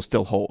percentage do you think will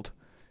still hold?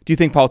 Do you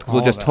think politics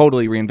will just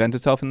totally reinvent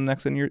itself in the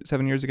next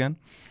 7 years again?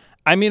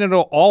 I mean,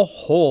 it'll all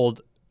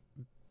hold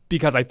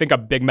because I think a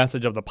big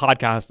message of the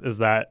podcast is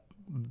that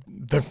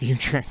the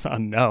future is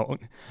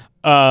unknown,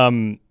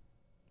 and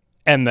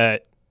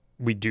that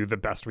we do the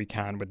best we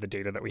can with the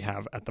data that we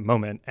have at the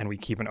moment, and we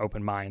keep an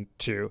open mind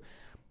to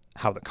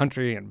how the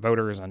country and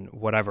voters and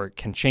whatever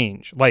can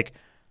change. Like,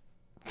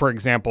 for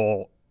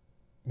example,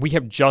 we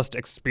have just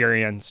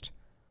experienced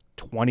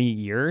 20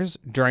 years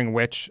during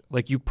which,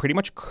 like, you pretty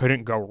much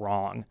couldn't go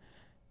wrong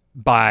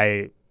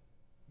by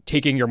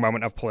taking your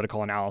moment of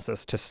political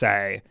analysis to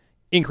say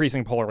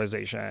increasing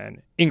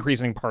polarization,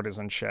 increasing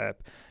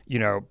partisanship,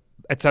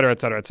 et cetera, et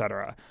cetera, et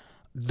cetera.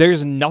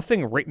 there's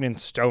nothing written in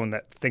stone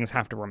that things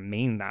have to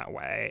remain that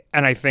way.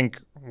 And I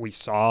think we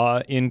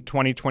saw in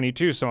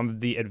 2022 some of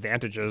the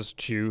advantages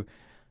to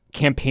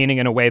campaigning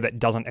in a way that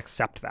doesn't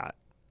accept that.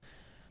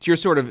 So you're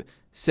sort of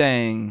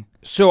saying...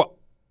 So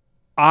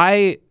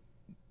I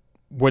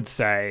would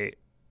say,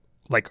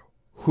 like,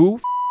 who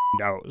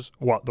knows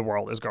what the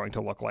world is going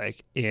to look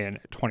like in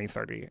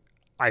 2030?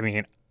 I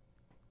mean,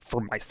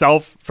 for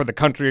myself, for the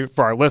country,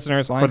 for our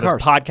listeners, Flying for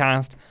this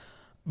podcast.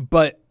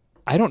 But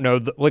I don't know,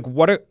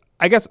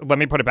 I guess, let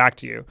me put it back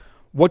to you.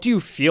 What do you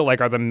feel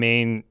like are the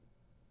main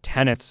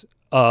tenets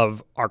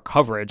of our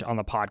coverage on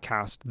the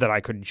podcast that I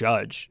could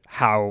judge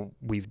how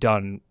we've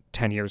done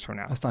 10 years from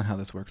now? That's not how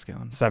this works,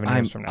 Galen. 7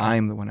 years from now.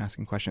 I'm the one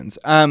asking questions.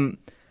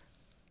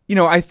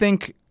 I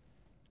think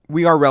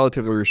we are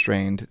relatively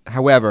restrained.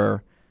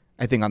 However,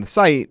 I think on the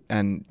site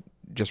and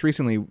just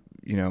recently,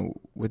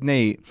 with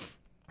Nate,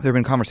 there have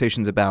been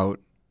conversations about,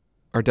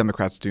 are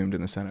Democrats doomed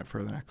in the Senate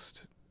for the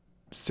next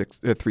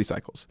 3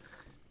 cycles?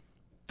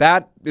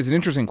 That is an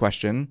interesting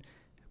question,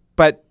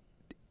 but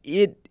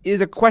it is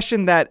a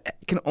question that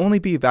can only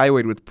be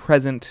evaluated with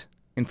present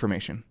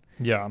information.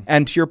 Yeah.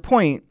 And to your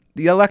point,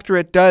 the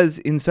electorate does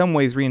in some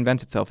ways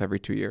reinvent itself every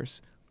 2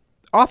 years.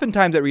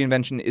 Oftentimes that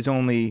reinvention is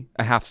only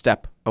a half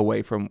step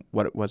away from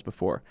what it was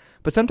before.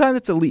 But sometimes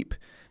it's a leap.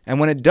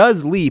 And when it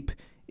does leap,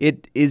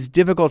 it is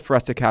difficult for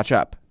us to catch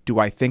up. Do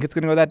I think it's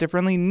going to go that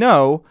differently?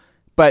 No.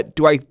 But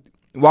do I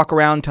walk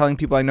around telling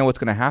people I know what's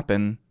going to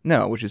happen?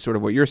 No, which is sort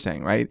of what you're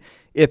saying, right?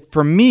 If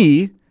for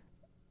me,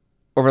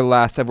 over the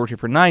last, I've worked here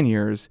for 9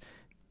 years,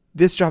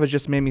 this job has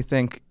just made me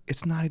think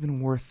it's not even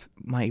worth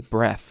my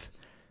breath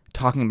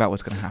talking about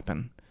what's going to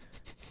happen.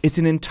 It's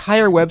an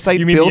entire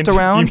website built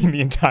around. You mean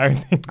the entire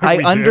thing? I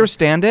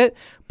understand it,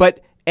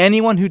 but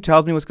anyone who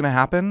tells me what's going to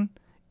happen,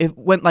 it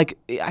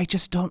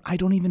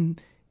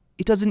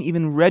doesn't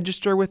even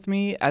register with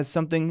me as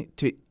something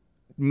to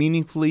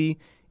meaningfully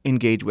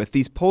engage with.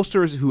 These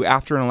pollsters who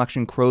after an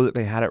election crow that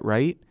they had it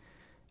right,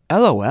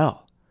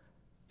 LOL.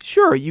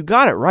 Sure, you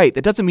got it right.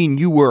 That doesn't mean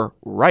you were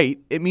right.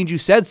 It means you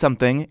said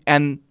something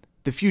and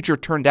the future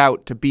turned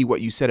out to be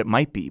what you said it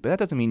might be. But that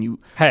doesn't mean you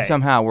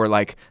somehow were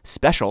like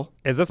special.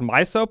 Is this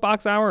my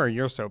soapbox hour or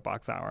your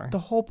soapbox hour? The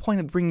whole point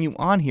of bringing you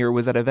on here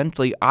was that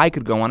eventually I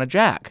could go on a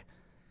jag.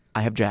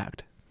 I have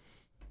jagged.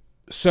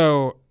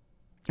 So...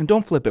 And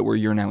don't flip it where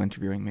you're now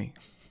interviewing me.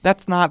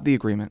 That's not the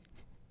agreement.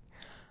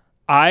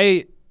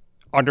 I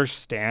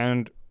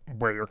understand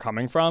where you're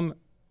coming from,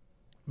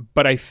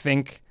 but I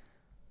think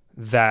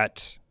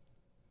that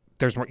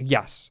there's more.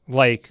 Yes,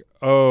 like,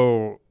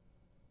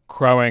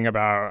 crowing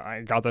about,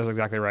 I got this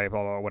exactly right,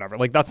 blah, blah, blah, whatever.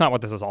 Like, that's not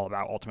what this is all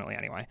about ultimately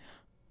anyway.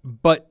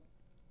 But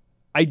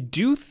I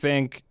do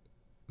think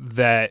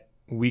that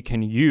we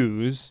can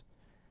use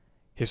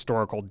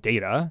historical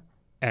data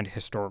and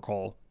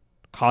historical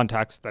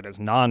context that is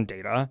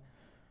non-data,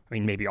 I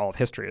mean, maybe all of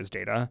history is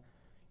data,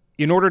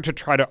 in order to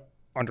try to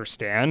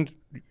understand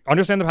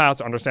the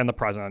past, understand the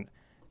present,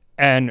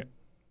 and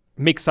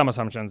make some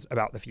assumptions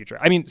about the future.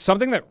 I mean,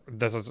 something that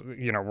this is,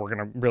 we're going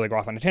to really go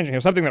off on a tangent here.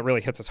 Something that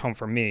really hits us home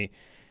for me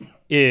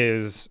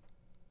is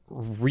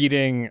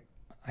reading,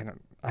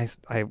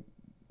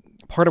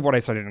 part of what I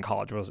studied in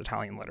college was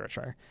Italian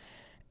literature.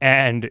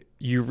 And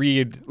you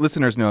read...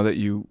 Listeners know that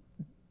you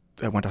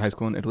went to high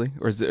school in Italy?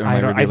 Or is it,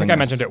 I think I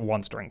mentioned it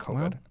once during COVID.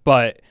 Well,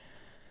 but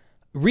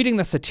reading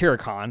the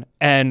Satyricon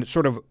and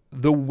sort of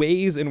the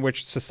ways in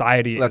which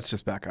society... Let's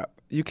just back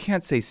up. You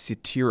can't say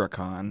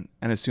Satyricon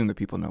and assume that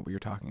people know what you're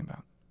talking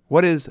about.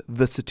 What is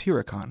the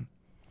Satyricon?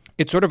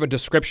 It's sort of a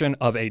description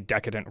of a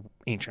decadent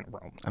ancient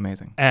Rome.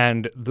 Amazing.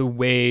 And the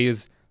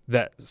ways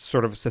that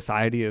sort of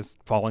society is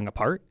falling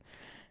apart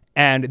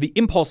and the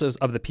impulses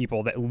of the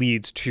people that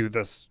leads to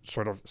this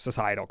sort of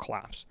societal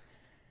collapse.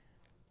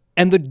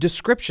 And the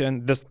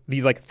description,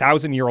 these like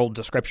 1,000-year-old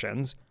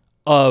descriptions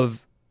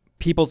of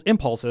people's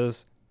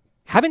impulses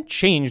haven't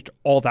changed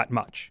all that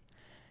much.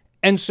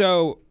 And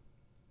so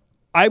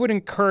I would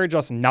encourage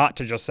us not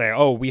to just say,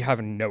 we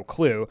have no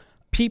clue.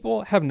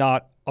 People have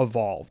not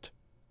evolved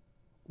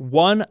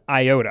one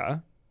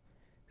iota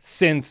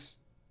since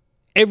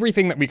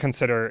everything that we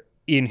consider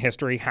in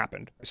history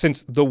happened,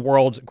 since the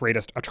world's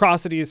greatest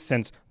atrocities,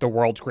 since the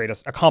world's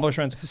greatest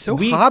accomplishments. This is so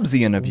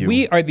Hobbesian of you.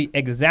 We are the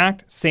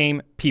exact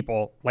same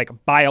people, like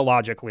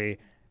biologically.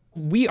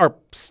 We are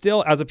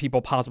still, as a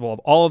people, possible of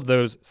all of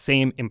those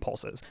same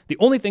impulses. The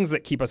only things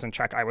that keep us in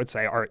check, I would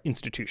say, are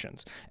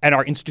institutions. And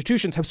our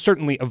institutions have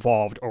certainly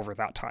evolved over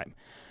that time.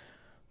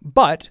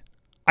 But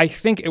I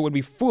think it would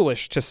be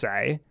foolish to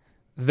say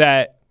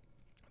that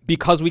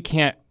because we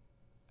can't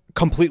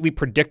completely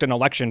predict an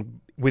election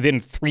within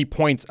 3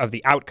 points of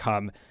the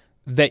outcome,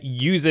 that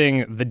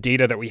using the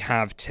data that we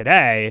have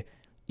today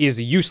is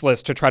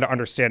useless to try to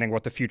understanding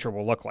what the future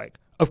will look like.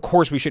 Of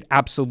course, we should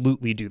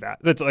absolutely do that.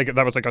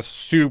 That was like a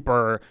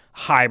super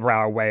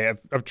highbrow way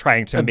of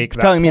trying to make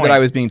that telling point. Me that I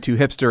was being too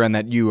hipster and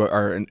that you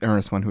are an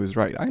earnest one who is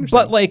right. I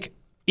understand. But like,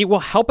 it will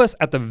help us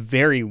at the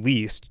very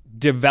least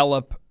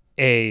develop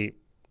a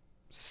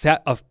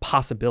set of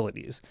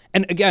possibilities.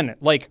 And again,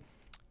 like,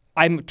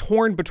 I'm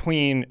torn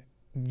between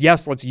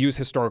yes, let's use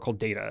historical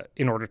data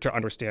in order to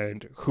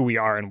understand who we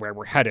are and where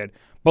we're headed,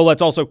 but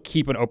let's also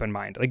keep an open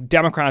mind. Like,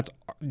 Democrats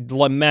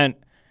lament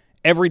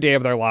every day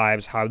of their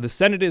lives how the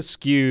Senate is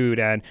skewed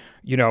and,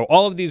 you know,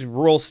 all of these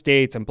rural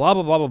states and blah,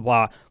 blah, blah, blah,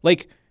 blah.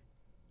 Like,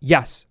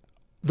 yes,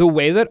 the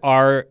way that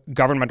our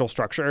governmental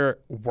structure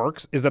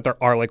works is that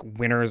there are like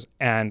winners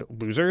and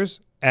losers,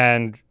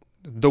 and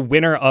the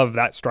winner of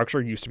that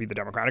structure used to be the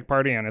Democratic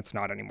Party, and it's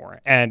not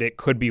anymore. And it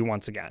could be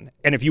once again.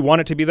 And if you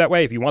want it to be that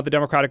way, if you want the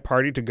Democratic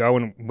Party to go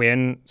and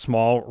win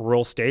small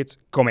rural states,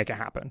 go make it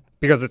happen,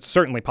 because it's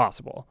certainly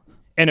possible.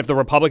 And if the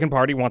Republican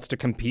Party wants to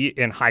compete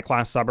in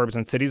high-class suburbs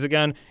and cities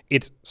again,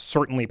 it's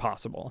certainly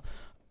possible.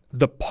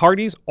 The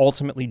parties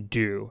ultimately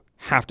do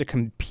have to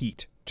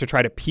compete to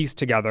try to piece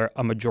together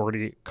a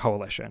majority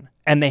coalition,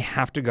 and they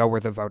have to go where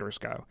the voters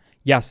go.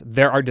 Yes,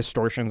 there are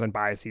distortions and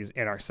biases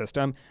in our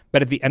system,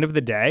 but at the end of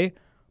the day,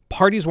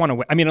 parties want to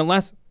win. I mean,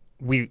 unless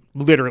we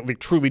literally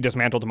truly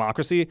dismantle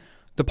democracy,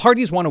 the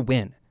parties want to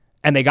win,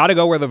 and they got to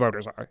go where the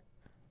voters are.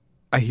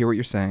 I hear what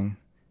you're saying.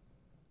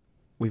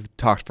 We've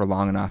talked for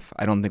long enough.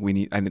 I don't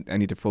think I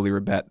need to fully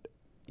rebut.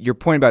 Your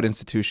point about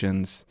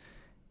institutions,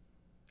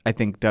 I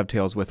think,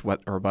 dovetails with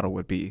what a rebuttal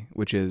would be,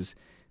 which is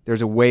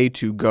there's a way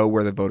to go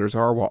where the voters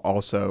are while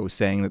also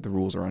saying that the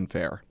rules are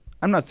unfair.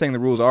 I'm not saying the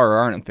rules are or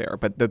aren't unfair,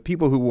 but the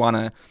people who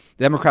the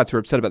Democrats who are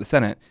upset about the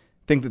Senate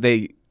think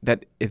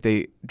that if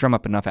they drum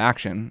up enough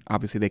action,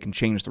 obviously they can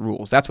change the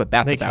rules. That's what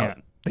that's about.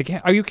 They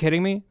can't. Are you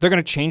kidding me? They're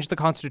going to change the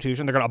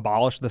Constitution. They're going to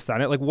abolish the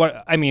Senate. Like,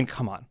 what? I mean,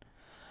 come on.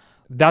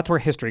 That's where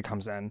history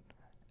comes in.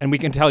 And we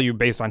can tell you,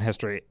 based on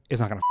history, it's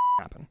not going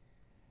to happen.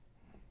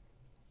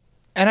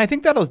 And I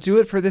think that'll do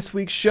it for this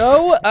week's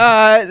show.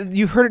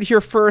 You've heard it here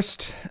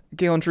first.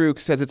 Galen Druke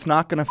says it's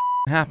not going to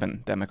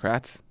happen,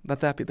 Democrats. Let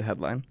that be the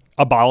headline.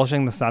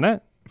 Abolishing the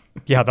Senate?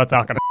 Yeah, that's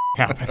not going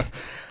to happen.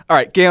 All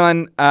right,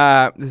 Galen, this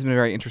has been a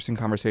very interesting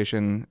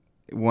conversation.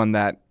 One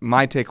that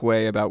my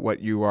takeaway about what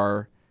you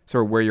are,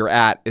 sort of where you're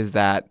at, is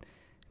that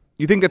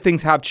you think that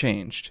things have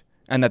changed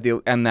and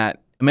that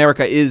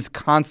America is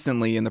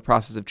constantly in the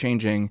process of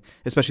changing,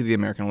 especially the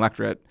American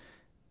electorate.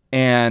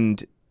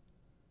 And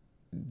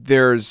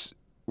there's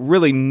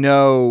really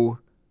no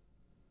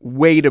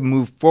way to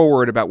move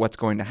forward about what's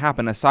going to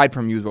happen aside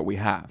from use what we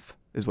have,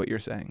 is what you're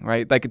saying,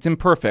 right? Like, it's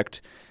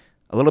imperfect,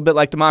 a little bit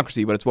like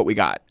democracy, but it's what we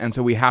got. And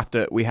so we have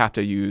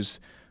to use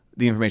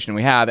the information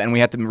we have, and we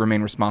have to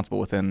remain responsible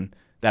within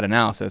that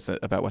analysis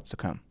about what's to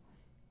come.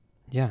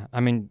 Yeah, I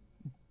mean,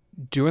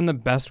 doing the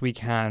best we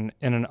can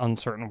in an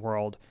uncertain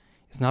world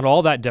is not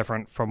all that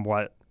different from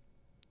what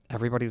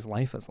everybody's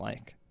life is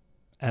like.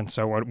 And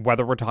so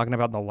whether we're talking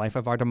about the life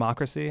of our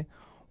democracy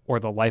or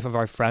the life of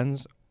our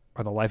friends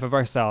or the life of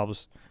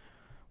ourselves,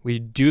 we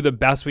do the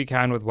best we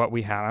can with what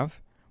we have.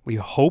 We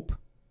hope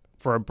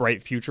for a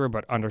bright future,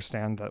 but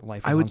understand that life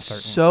is uncertain. I would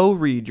so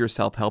read your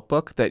self-help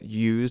book that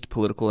used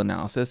political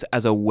analysis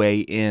as a way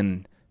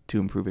in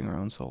to improving our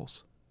own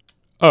souls.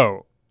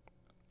 Oh,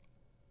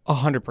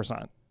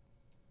 100%.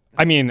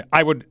 I mean,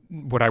 what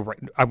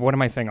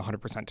am I saying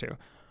 100% to?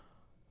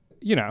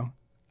 You know,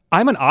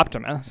 I'm an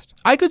optimist.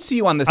 I could see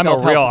you on the I'm a real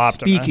self-help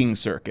optimist. speaking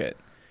circuit.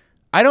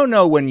 I don't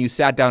know when you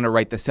sat down to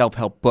write the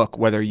self-help book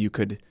whether you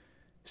could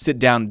sit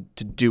down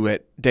to do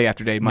it day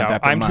after day, month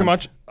after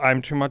month.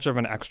 I'm too much of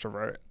an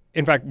extrovert.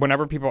 In fact,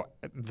 whenever people,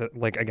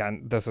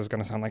 again, this is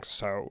going to sound like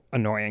so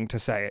annoying to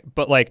say,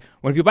 but like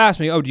when people ask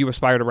me, oh, do you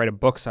aspire to write a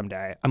book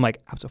someday? I'm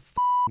like,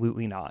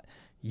 absolutely not.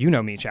 You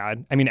know me,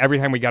 Chad. I mean, every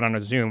time we get on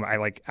a Zoom, I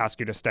like ask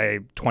you to stay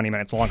 20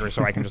 minutes longer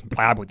so I can just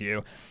blab with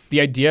you. The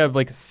idea of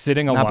like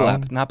sitting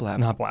alone. Not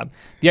blab.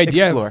 The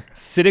idea Explore. of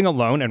sitting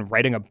alone and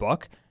writing a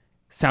book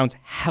sounds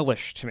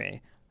hellish to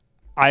me.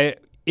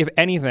 If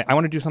anything, I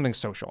want to do something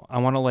social. I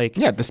want to like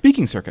the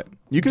speaking circuit.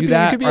 You could do be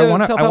that. You could be I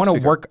want to speaker.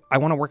 work. I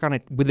want to work on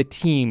it with a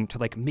team to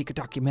like make a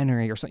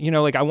documentary or something. You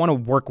know, like I want to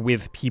work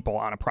with people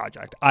on a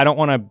project. I don't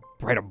want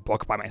to write a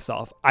book by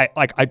myself.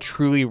 I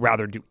truly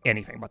rather do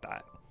anything but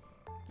that.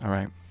 All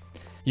right.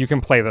 You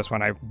can play this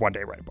when I one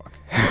day write a book.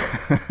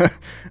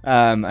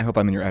 I hope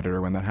I'm in your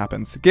editor when that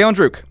happens. Galen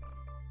Druke.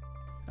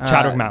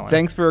 Chadwick Matlin.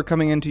 Thanks for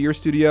coming into your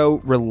studio,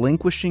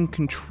 relinquishing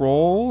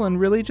control, and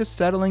really just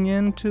settling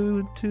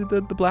into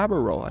the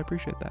blabber role. I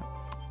appreciate that.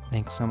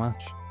 Thanks so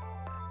much.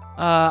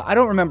 I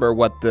don't remember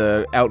what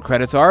the out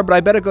credits are, but I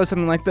bet it goes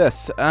something like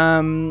this.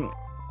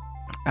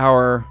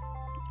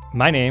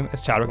 My name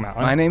is Chadwick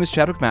Matlin. My name is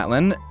Chadwick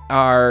Matlin.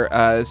 Our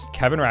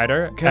Kevin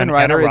Ryder. Kevin and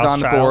Ryder Anna is on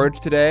the Rothschild board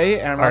today.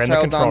 Anna are in the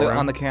Rothschild's control room.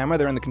 on the camera.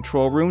 They're in the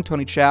control room.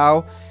 Tony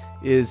Chow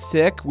is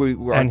sick.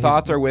 Our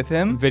thoughts are with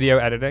him. Video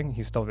editing.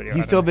 He's still video editing.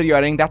 He's still video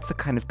editing. That's the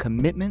kind of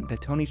commitment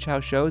that Tony Chow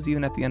shows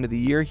even at the end of the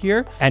year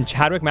here. And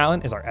Chadwick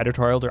Matlin is our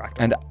editorial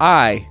director. And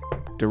I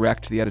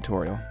direct the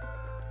editorial.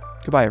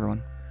 Goodbye,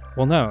 everyone.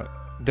 Well, no,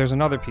 there's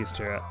another piece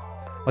to it.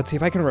 Let's see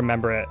if I can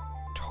remember it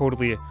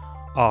totally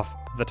off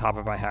the top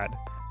of my head.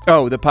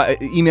 Oh,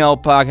 email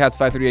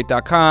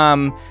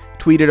podcast538.com.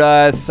 Tweet at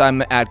us.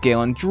 I'm at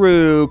Galen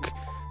Druke.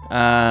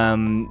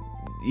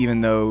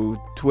 even though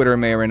Twitter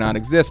may or may not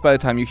exist by the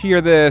time you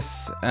hear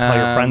this. Tell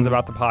your friends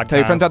about the podcast. Tell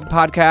your friends about the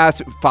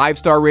podcast.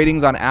 5-star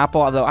ratings on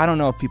Apple, although I don't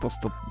know if people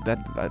still,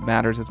 that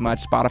matters as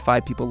much.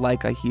 Spotify, people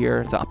like, I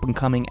hear. It's an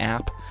up-and-coming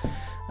app.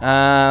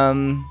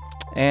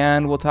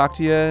 And we'll talk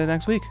to you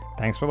next week.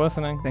 Thanks for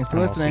listening. Thanks for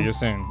listening. We'll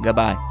see you soon.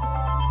 Goodbye.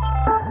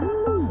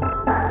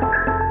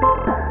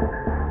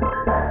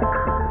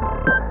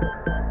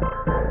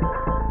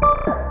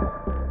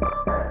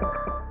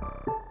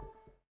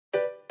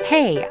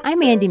 Hey,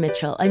 I'm Andy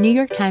Mitchell, a New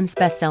York Times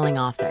bestselling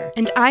author.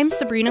 And I'm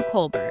Sabrina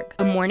Kohlberg,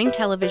 a morning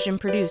television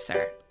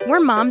producer. We're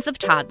moms of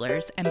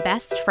toddlers and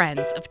best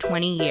friends of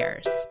 20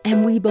 years.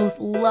 And we both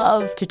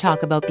love to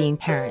talk about being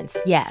parents,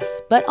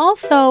 yes, but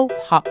also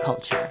pop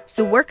culture.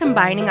 So we're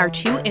combining our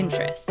two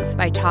interests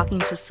by talking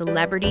to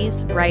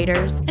celebrities,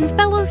 writers, and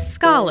fellow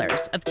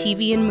scholars of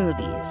TV and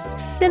movies.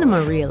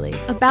 Cinema, really.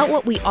 About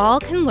what we all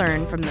can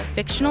learn from the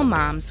fictional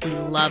moms we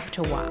love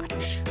to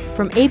watch.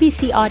 From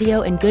ABC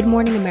Audio and Good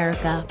Morning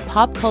America,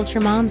 Pop Culture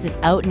Moms is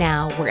out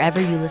now wherever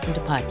you listen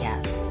to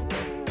podcasts.